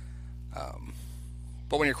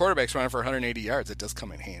 But when your quarterback's running for 180 yards, it does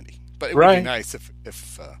come in handy. But it would be nice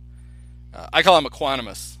if I call him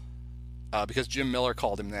Equanimeous because Jim Miller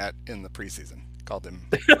called him that in the preseason. Called him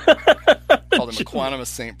Equanimeous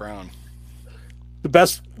St. Brown. The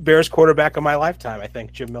best Bears quarterback of my lifetime, I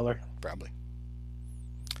think, Jim Miller. Probably.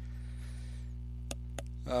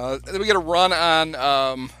 Then we get a run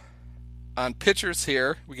on pitchers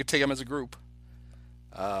here. We could take them as a group.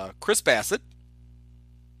 Chris Bassett,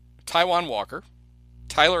 Taijuan Walker,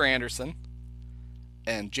 Tyler Anderson,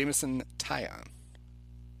 and Jameson Taillon.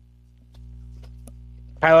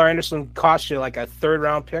 Tyler Anderson cost you like a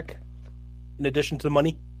 3rd-round pick in addition to the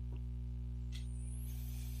money.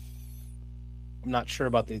 I'm not sure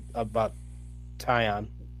about Taillon.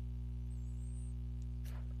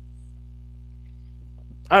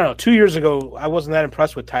 I don't know. 2 years ago, I wasn't that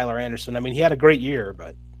impressed with Tyler Anderson. I mean, he had a great year,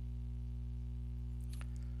 but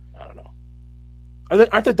I don't know.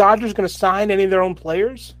 Aren't the Dodgers going to sign any of their own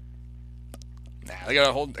players? Nah, they got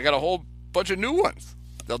a whole bunch of new ones.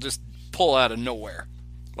 They'll just pull out of nowhere,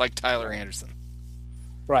 like Tyler Anderson.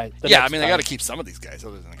 Right. Yeah, I mean, they got to keep some of these guys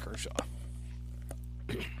other than Kershaw.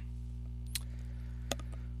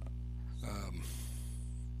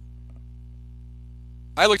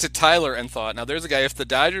 I looked at Tyler and thought, now there's a guy, if the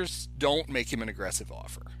Dodgers don't make him an aggressive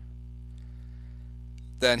offer,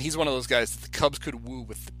 then he's one of those guys that the Cubs could woo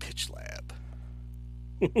with the pitch lab.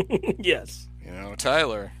 Yes.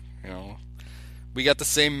 Tyler, we got the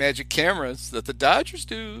same magic cameras that the Dodgers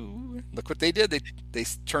do. Look what they did. They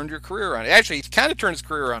turned your career around. Actually, he kind of turned his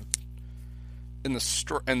career around in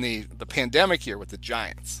the pandemic year with the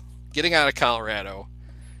Giants, getting out of Colorado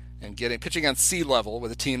and pitching on sea level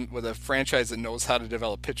with a franchise that knows how to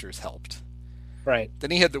develop pitchers helped. Right.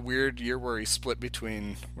 Then he had the weird year where he split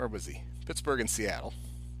between, where was he? Pittsburgh and Seattle.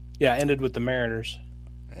 Yeah, ended with the Mariners.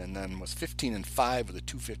 And then was 15-5 with a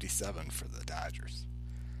 257 for the Dodgers.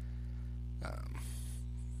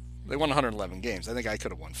 They won 111 games. I think I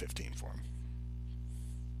could have won 15 for him.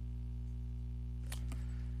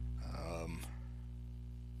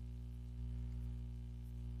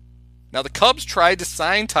 Now the Cubs tried to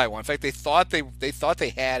sign Taijuan. In fact, they thought they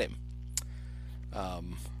had him.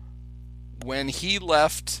 When he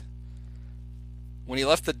left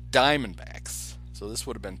the Diamondbacks, so this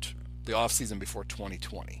would have been the offseason before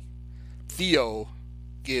 2020. Theo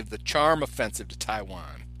gave the charm offensive to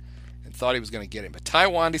Taijuan and thought he was going to get him, but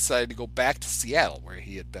Taijuan decided to go back to Seattle, where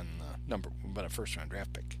he had been a first-round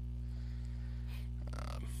draft pick.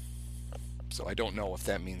 So I don't know if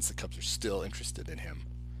that means the Cubs are still interested in him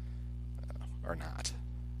or not.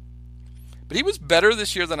 But he was better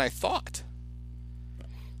this year than I thought.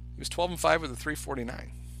 He was 12-5 with a 349.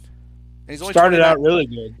 And he's only started out really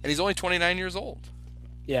good. And he's only 29 years old.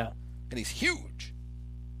 Yeah. And he's huge.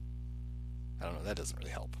 I don't know, that doesn't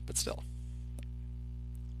really help, but still.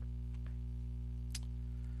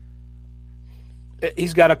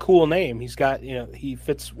 He's got a cool name. He's got, he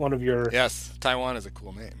fits one of your... Yes, Taijuan is a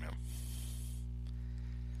cool name, yeah.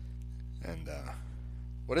 And,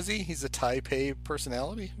 what is he? He's a Taipei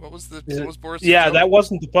personality? What was Boris? Yeah, that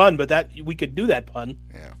wasn't the pun, but we could do that pun.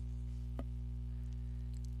 Yeah.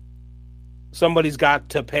 Somebody's got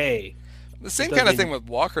to pay. The same kind of thing with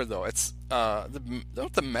Walker, though. It's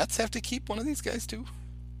don't the Mets have to keep one of these guys too?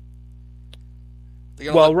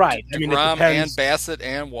 Right. DeGrom and Bassett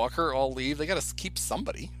and Walker all leave. They got to keep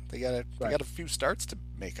somebody. They got a few starts to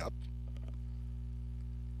make up.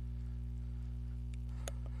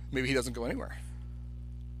 Maybe he doesn't go anywhere.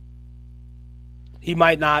 He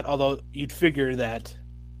might not, although you'd figure that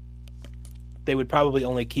they would probably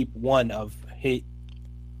only keep one of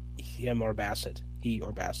him or Bassett. He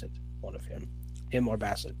or Bassett. One of him or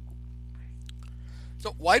Bassett.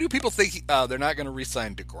 So why do people think they're not going to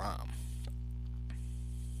re-sign DeGrom?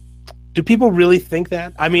 Do people really think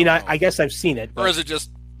that? I mean, I guess I've seen it. Or is it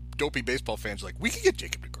just dopey baseball fans like, we could get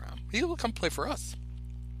Jacob DeGrom. He'll come play for us.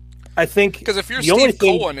 I think... Because if you're Steve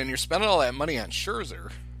Cohen and you're spending all that money on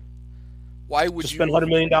Scherzer, why would you... spend $100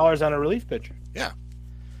 million on a relief pitcher? Yeah.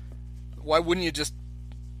 Why wouldn't you just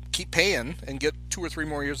keep paying and get 2 or 3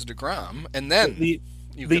 more years of DeGrom, and then...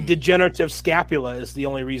 The degenerative scapula is the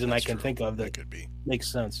only reason I can think of that could be.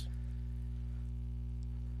 Makes sense.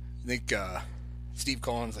 I think Steve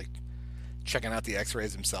Cohen's like checking out the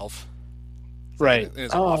X-rays himself. Right. In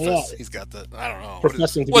his office, yeah. He's got the, I don't know.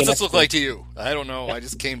 What's this look like to you? I don't know. I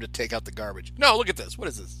just came to take out the garbage. No, look at this. What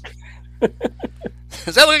is this?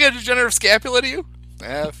 Does that look like a degenerative scapula to you?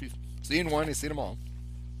 If you've seen one, you've seen them all.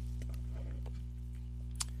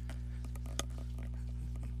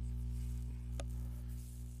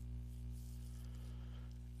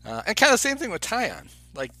 And kind of the same thing with Taillon.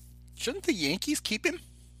 Like, shouldn't the Yankees keep him?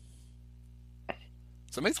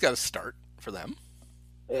 Somebody's got to start for them.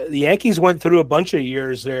 The Yankees went through a bunch of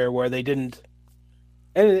years there where they didn't,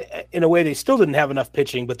 and in a way they still didn't have enough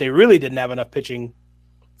pitching, but they really didn't have enough pitching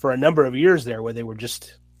for a number of years there where they would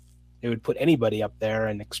put anybody up there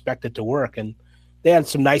and expect it to work. And they had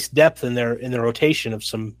some nice depth in their rotation of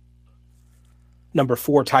some number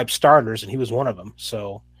 4 type starters, and he was one of them.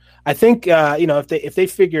 So I think, if they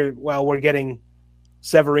figure, well, we're getting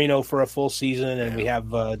Severino for a full season and we have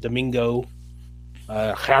Domingo,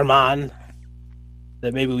 Germán,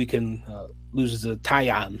 that maybe we can lose the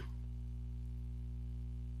Taillon.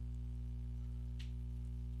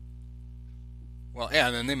 Well, yeah,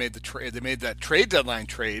 and then they made the trade. They made that trade deadline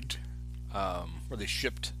trade where they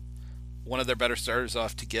shipped one of their better starters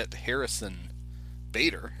off to get Harrison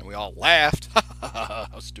Bader, and we all laughed.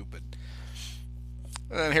 How stupid.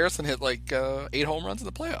 And then Harrison hit like 8 home runs in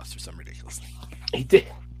the playoffs or some ridiculous thing. He did.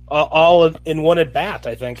 All in one at bat,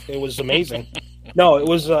 I think. It was amazing. No, it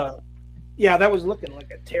was... that was looking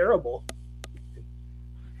like a terrible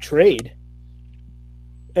trade.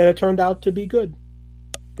 And it turned out to be good.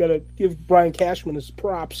 Gotta give Brian Cashman his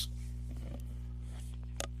props.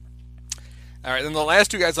 All right, then the last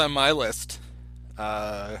two guys on my list,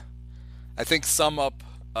 I think sum up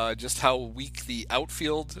just how weak the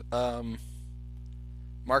outfield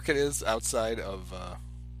market is outside of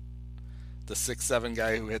the 6'7"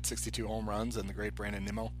 guy who hit 62 home runs and the great Brandon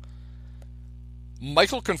Nimmo.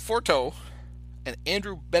 Michael Conforto and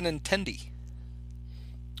Andrew Benintendi.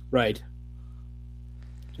 Right.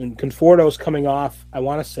 And Conforto's coming off, I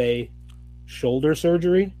want to say, shoulder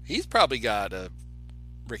surgery. He's probably got a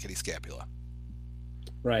rickety scapula.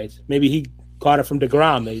 Right. Maybe he caught it from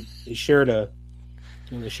DeGrom. They shared a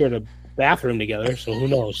bathroom together, so who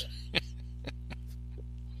knows?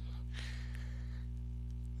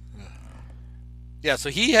 Yeah, so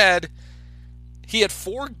he had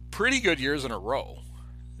 4 pretty good years in a row.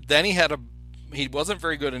 Then he wasn't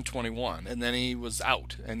very good in 21, and then he was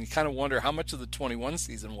out. And you kind of wonder how much of the 21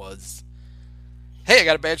 season was, hey, I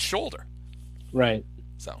got a bad shoulder. Right.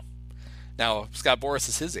 So now Scott Boras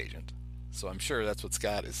is his agent, so I'm sure that's what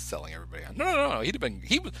Scott is selling everybody on. No.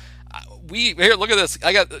 Here, look at this.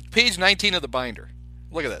 I got page 19 of the binder.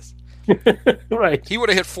 Look at this. Right. He would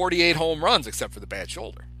have hit 48 home runs except for the bad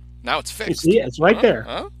shoulder. Now it's fixed. Yeah, it's right there.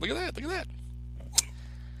 Look at that.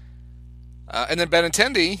 And then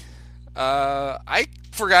Benintendi, I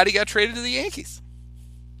forgot he got traded to the Yankees.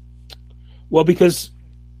 Well, because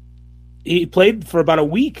he played for about a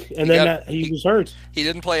week, and then he was hurt. He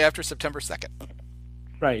didn't play after September 2nd.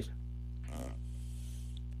 Right.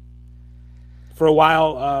 For a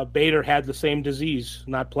while, Bader had the same disease,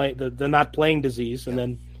 the not playing disease, and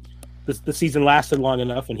then the season lasted long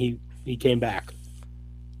enough, and he came back.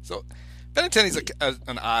 So Benintendi's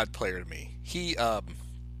an odd player to me. He's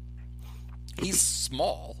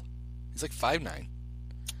small. He's like 5'9".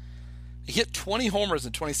 He hit 20 homers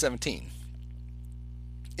in 2017.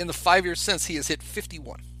 In the 5 years since, he has hit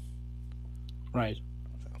 51. Right.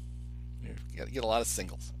 So, you got to get a lot of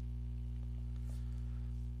singles.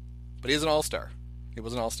 But he's an all-star. He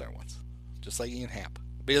was an all-star once, just like Ian Happ.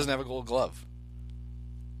 But he doesn't have a Gold Glove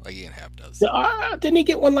like Ian Happ does. Didn't he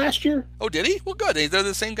get one last year? Oh, did he? Well, good. They're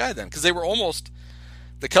the same guy then, because they were almost.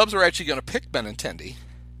 The Cubs were actually going to pick Benintendi,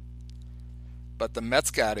 but the Mets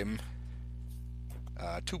got him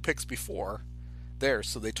 2 picks before theirs,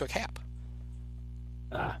 so they took Happ.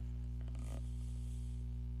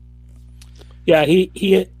 Yeah,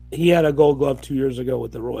 he had a Gold Glove 2 years ago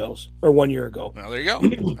with the Royals, or 1 year ago. Well, there you go.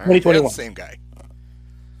 2021. Right, same guy.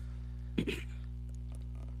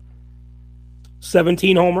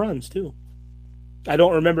 17 home runs too. I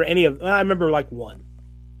don't remember any of. I remember like one.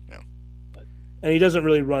 Yeah. And he doesn't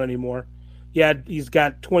really run anymore. He's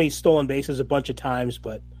got 20 stolen bases a bunch of times,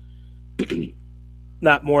 but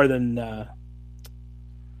not more than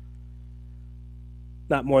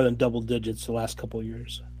double digits the last couple of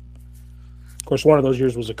years. Of course, one of those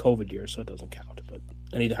years was a COVID year, so it doesn't count.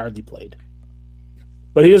 And he hardly played.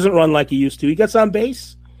 But he doesn't run like he used to. He gets on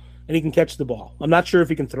base, and he can catch the ball. I'm not sure if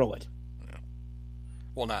he can throw it. Yeah.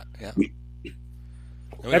 Well, not. Yeah.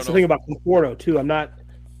 That's the thing about Conforto too. I'm not.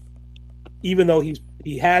 Even though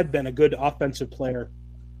he had been a good offensive player,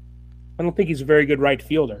 I don't think he's a very good right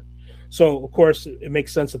fielder. So of course it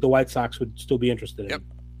makes sense that the White Sox would still be interested in him.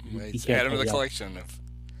 Yep. He's add him to the collection of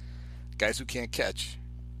guys who can't catch.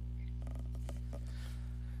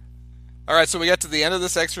 All right, so we got to the end of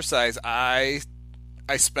this exercise. I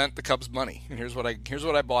spent the Cubs' money, and here's what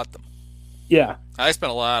I bought them. Yeah, I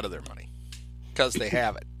spent a lot of their money because they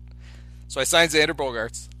have it. So I signed Xander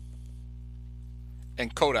Bogaerts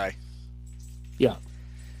and Kodai. Yeah.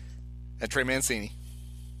 And Trey Mancini.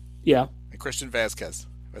 Yeah. And Christian Vasquez.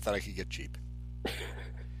 I thought I could get cheap.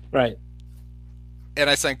 Right. And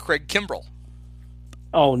I signed Craig Kimbrell.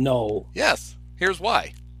 Oh, no. Yes. Here's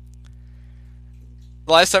why.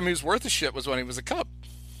 The last time he was worth a shit was when he was a Cub.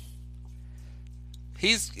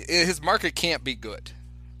 His market can't be good.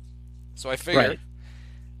 So I figured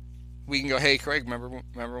we can go, hey, Craig,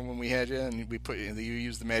 remember when we had you and you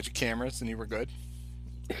used the magic cameras and you were good?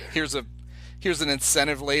 Here's an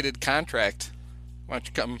incentive-laden contract. Why don't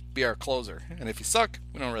you come be our closer? And if you suck,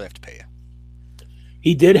 we don't really have to pay you.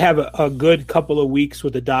 He did have a good couple of weeks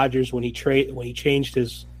with the Dodgers when he changed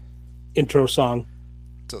his intro song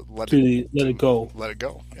to let it go. Let it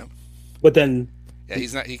go. Yeah. But then he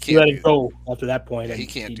can't let it go after that point. Yeah, he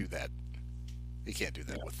can't do that. He can't do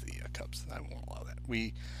that with the Cubs. I won't allow that.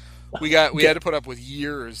 We had to put up with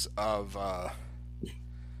years of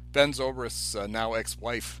Ben Zobrist's now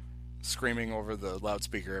ex-wife screaming over the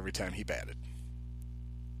loudspeaker every time he batted.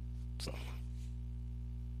 So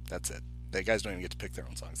that's it. The guys don't even get to pick their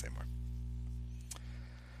own songs anymore.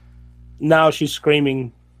 Now she's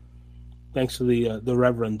screaming Thanks to the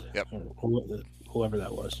Reverend, Yep. Whoever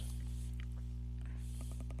that was.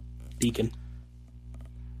 Deacon.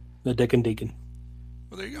 The Deacon.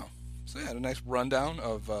 Well, there you go. So yeah, a nice rundown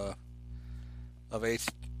of eight.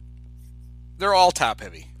 They're all top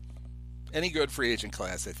heavy. Any good free agent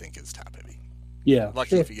class, I think, is top heavy. Yeah.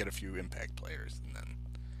 Lucky if you get a few impact players, and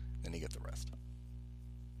then you get the rest.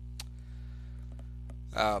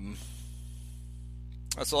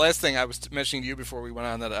 So last thing I was mentioning to you before we went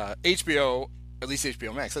on that HBO, at least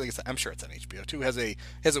HBO Max, I'm sure it's on HBO too, has a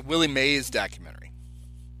Willie Mays documentary,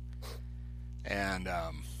 and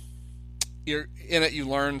you're in it. You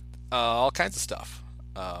learn all kinds of stuff.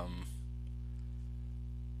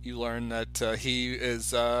 You learn that he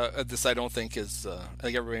is this. I don't think is. I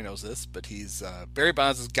think everybody knows this, but he's Barry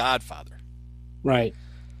Bonds' godfather. Right.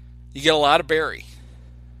 You get a lot of Barry.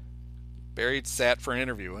 Barry sat for an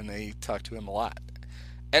interview, and they talked to him a lot,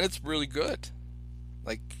 and it's really good.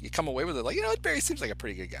 Like, you come away with it like, Barry seems like a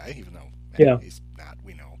pretty good guy, even though he's not.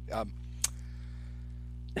 We know.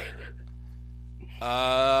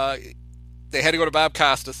 They had to go to Bob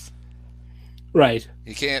Costas. Right.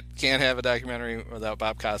 You can't have a documentary without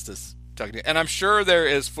Bob Costas talking to you. And I'm sure there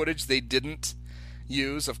is footage they didn't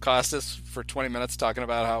use of Costas for 20 minutes talking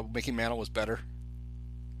about how Mickey Mantle was better.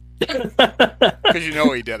 Because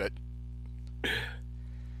he did it.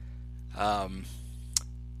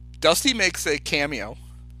 Dusty makes a cameo.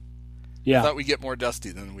 Yeah. I thought we'd get more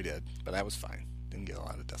Dusty than we did, but that was fine. Didn't get a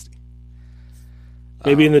lot of Dusty.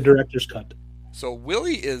 Maybe in the director's cut. So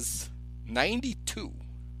Willie is 92.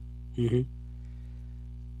 Mm-hmm.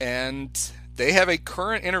 And they have a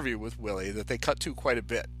current interview with Willie that they cut to quite a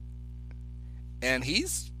bit. And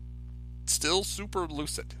he's still super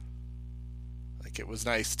lucid. Like, it was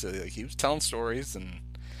nice he was telling stories. And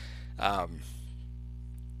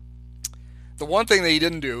the one thing that he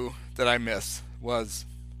didn't do that I miss was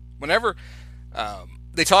whenever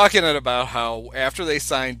they talk in it about how after they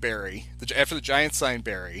signed Barry, after the Giants signed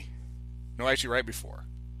Barry, no, actually right before,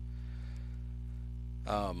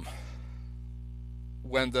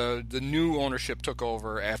 when the new ownership took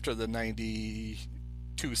over after the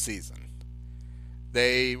 92 season,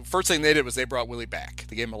 first thing they did was they brought Willie back.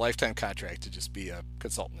 They gave him a lifetime contract to just be a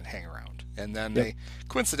consultant and hang around. And then they,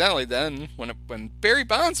 coincidentally, when Barry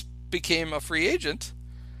Bonds became a free agent,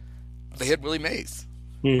 they had Willie Mays.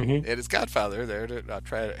 Mm-hmm. They had his godfather there to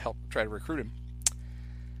try to recruit him.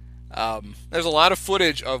 There's a lot of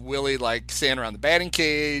footage of Willie like standing around the batting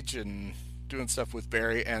cage and doing stuff with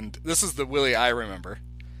Barry, and this is the Willie I remember.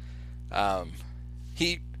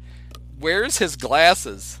 He wears his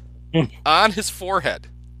glasses on his forehead.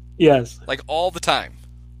 Yes. Like all the time.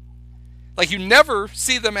 Like you never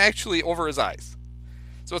see them actually over his eyes.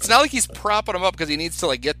 So it's not like he's propping them up because he needs to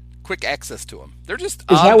like get quick access to them. They're just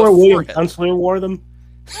Is on that the where William forehead. Gunslinger wore them?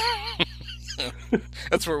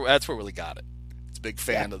 That's where Willie got it. He's a big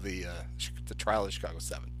fan of the trial of Chicago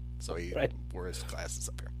 7. So he wore his glasses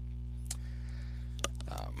up here.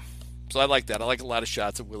 So I like that. I like a lot of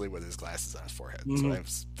shots of Willie with his glasses on his forehead. Mm-hmm.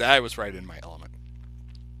 So that was right in my element.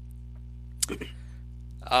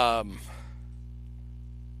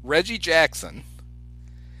 Reggie Jackson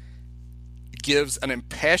gives an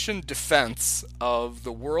impassioned defense of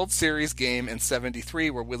the World Series game in '73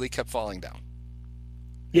 where Willie kept falling down.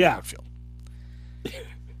 Yeah. Outfield.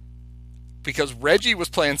 Because Reggie was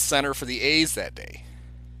playing center for the A's that day.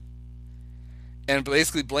 And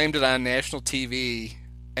basically blamed it on national TV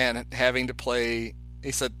and having to play.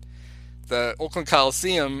 He said the Oakland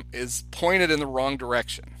Coliseum is pointed in the wrong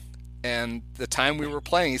direction. And the time we were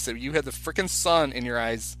playing, he said, you had the frickin' sun in your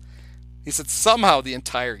eyes. He said somehow the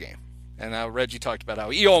entire game. And now Reggie talked about how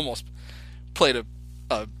he almost played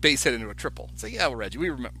a base hit into a triple. It's like, yeah, well, Reggie, we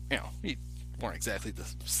remember, you weren't exactly the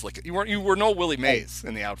slick. You were no Willie Mays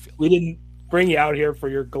in the outfield. We didn't bring you out here for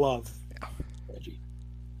your glove. Yeah. Reggie.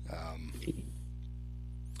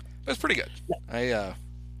 But it's pretty good. I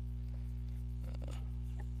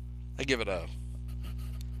give it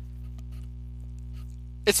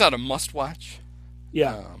it's not a must-watch.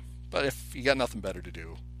 Yeah. But if you got nothing better to do,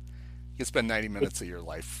 you can spend 90 minutes of your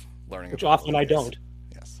life learning. Which often I don't.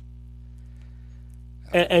 Yes.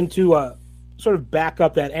 And to sort of back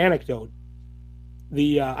up that anecdote,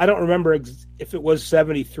 I don't remember if it was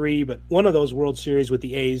 73, but one of those World Series with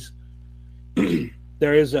the A's,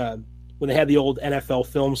 there is when they had the old NFL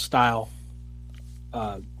film style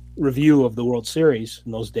review of the World Series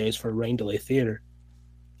in those days for Rain Delay Theater.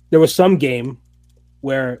 There was some game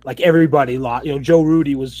where like everybody lost. Joe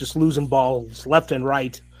Rudy was just losing balls left and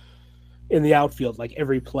right in the outfield, like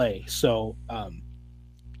every play. So,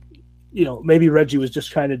 maybe Reggie was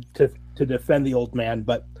just trying to defend the old man,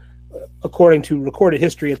 but according to recorded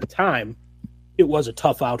history at the time, it was a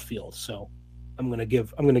tough outfield. So I'm gonna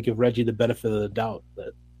give Reggie the benefit of the doubt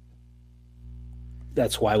that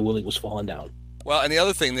that's why Willie was falling down. Well, and the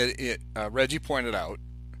other thing that Reggie pointed out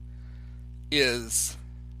is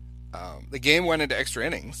the game went into extra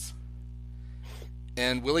innings,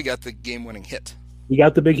 and Willie got the game-winning hit. He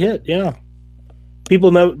got the big hit, yeah.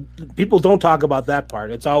 People don't talk about that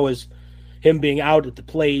part. It's always him being out at the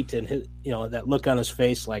plate and that look on his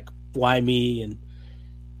face like, why me? And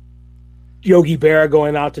Yogi Berra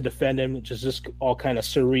going out to defend him, which is just all kind of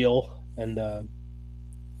surreal. And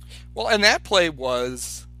well, and that play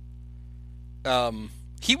was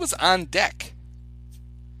he was on deck.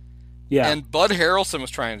 Yeah. And Bud Harrelson was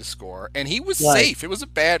trying to score, and he was safe. It was a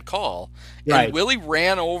bad call. And Willie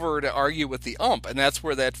ran over to argue with the ump, and that's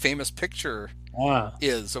where that famous picture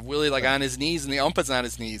is of Willie on his knees, and the ump is on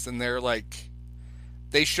his knees, and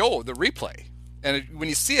they show the replay. And when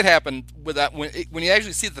you see it happen, when you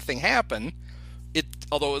actually see the thing happen,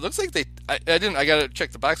 although it looks like I got to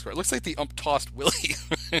check the box score. It looks like the ump tossed Willie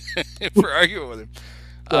for arguing with him.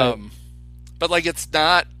 Right. But it's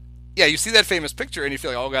not. Yeah, you see that famous picture and you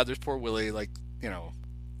feel like, oh God, there's poor Willie. The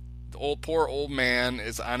poor old man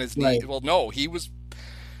is on his knees. Well, no, he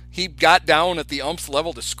got down at the ump's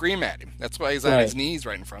level to scream at him. That's why he's on his knees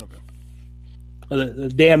right in front of him. Well, the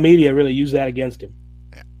damn media really used that against him.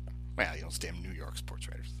 Yeah, well, those damn New York sports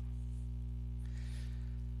writers.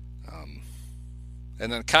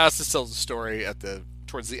 And then Costas tells the story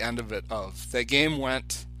towards the end of it that game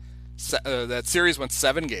that series went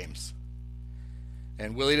 7 games.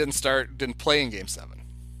 And Willie didn't play in Game 7.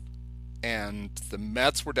 And the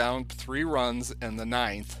Mets were down 3 runs in the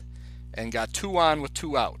 9th and got 2 on with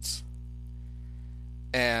 2 outs.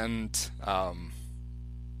 And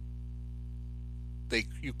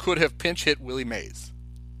you could have pinch hit Willie Mays.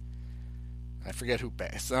 I forget who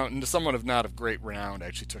bat. Someone of great renown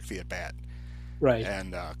actually took the at-bat. Right.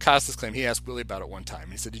 And Costas claimed he asked Willie about it one time.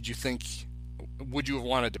 He said, would you have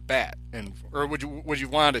wanted to bat? Or would you have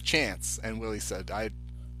wanted a chance? And Willie said, I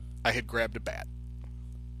had grabbed a bat.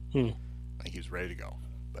 Like he was ready to go.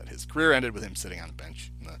 But his career ended with him sitting on the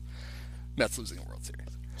bench and the Mets losing the World Series.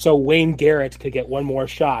 So Wayne Garrett could get one more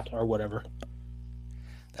shot or whatever.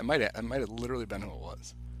 That might have literally been who it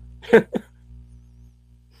was.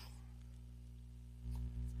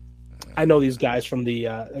 I know these guys from the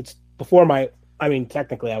it's before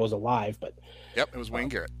technically I was alive, but yep, it was Wayne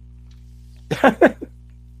Garrett.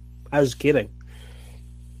 I was kidding.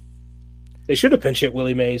 They should have pinch hit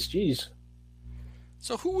Willie Mays. Jeez.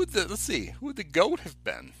 So who would the GOAT have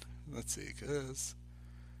been? Let's see, because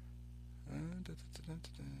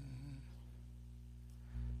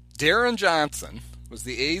Darren Johnson was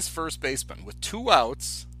the A's first baseman with 2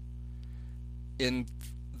 outs in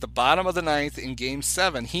the bottom of the 9th in Game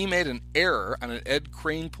 7. He made an error on an Ed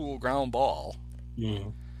Kranepool ground ball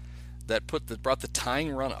that brought the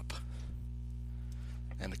tying run up.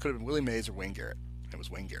 And it could have been Willie Mays or Wayne Garrett. It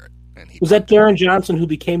was Wayne Garrett. And was that Darren Johnson who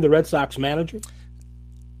became the Red Sox manager?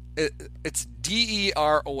 It's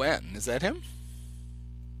Deron. Is that him?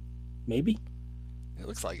 Maybe. It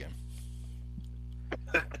looks like him.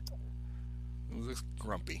 It looks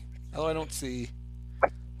grumpy. Although I don't see...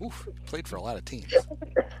 Oof, played for a lot of teams.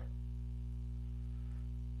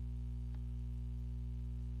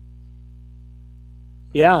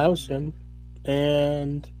 Yeah, that was him.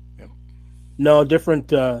 And... No,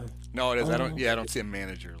 different... No, it is. I don't see a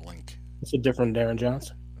manager link. It's a different Darren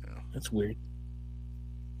Johnson. Yeah. That's weird.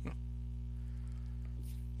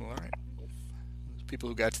 Well, all right. People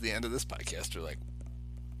who got to the end of this podcast are like,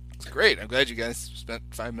 it's great. I'm glad you guys spent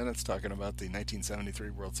 5 minutes talking about the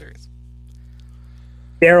 1973 World Series.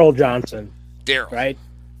 Daryl Johnson. Daryl. Right?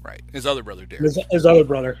 Right. His other brother, Daryl. His other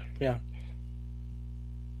brother, yeah.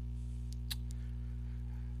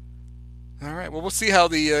 All right. Well, we'll see how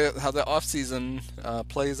the off season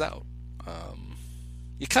plays out.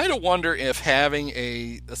 You kind of wonder if having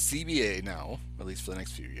a CBA now, at least for the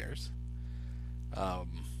next few years.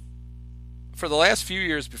 For the last few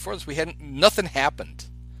years before this, nothing happened.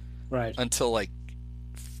 Right. Until like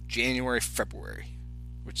January, February,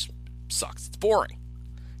 which sucks. It's boring.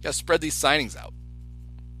 You got to spread these signings out.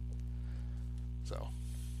 So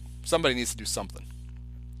somebody needs to do something.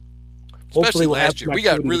 Especially last year, we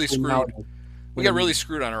got really screwed. We got really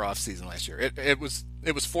screwed on our off season last year. It was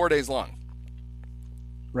 4 days long.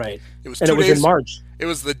 Right. It was 2 days. It was in March. It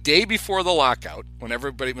was the day before the lockout when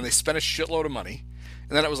they spent a shitload of money,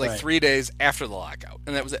 and then it was like 3 days after the lockout,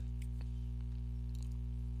 and that was it.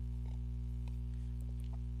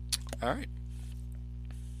 All right.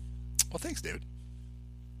 Well, thanks, David.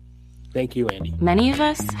 Thank you, Andy. Many of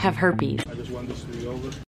us have herpes. I just wanted this to be over.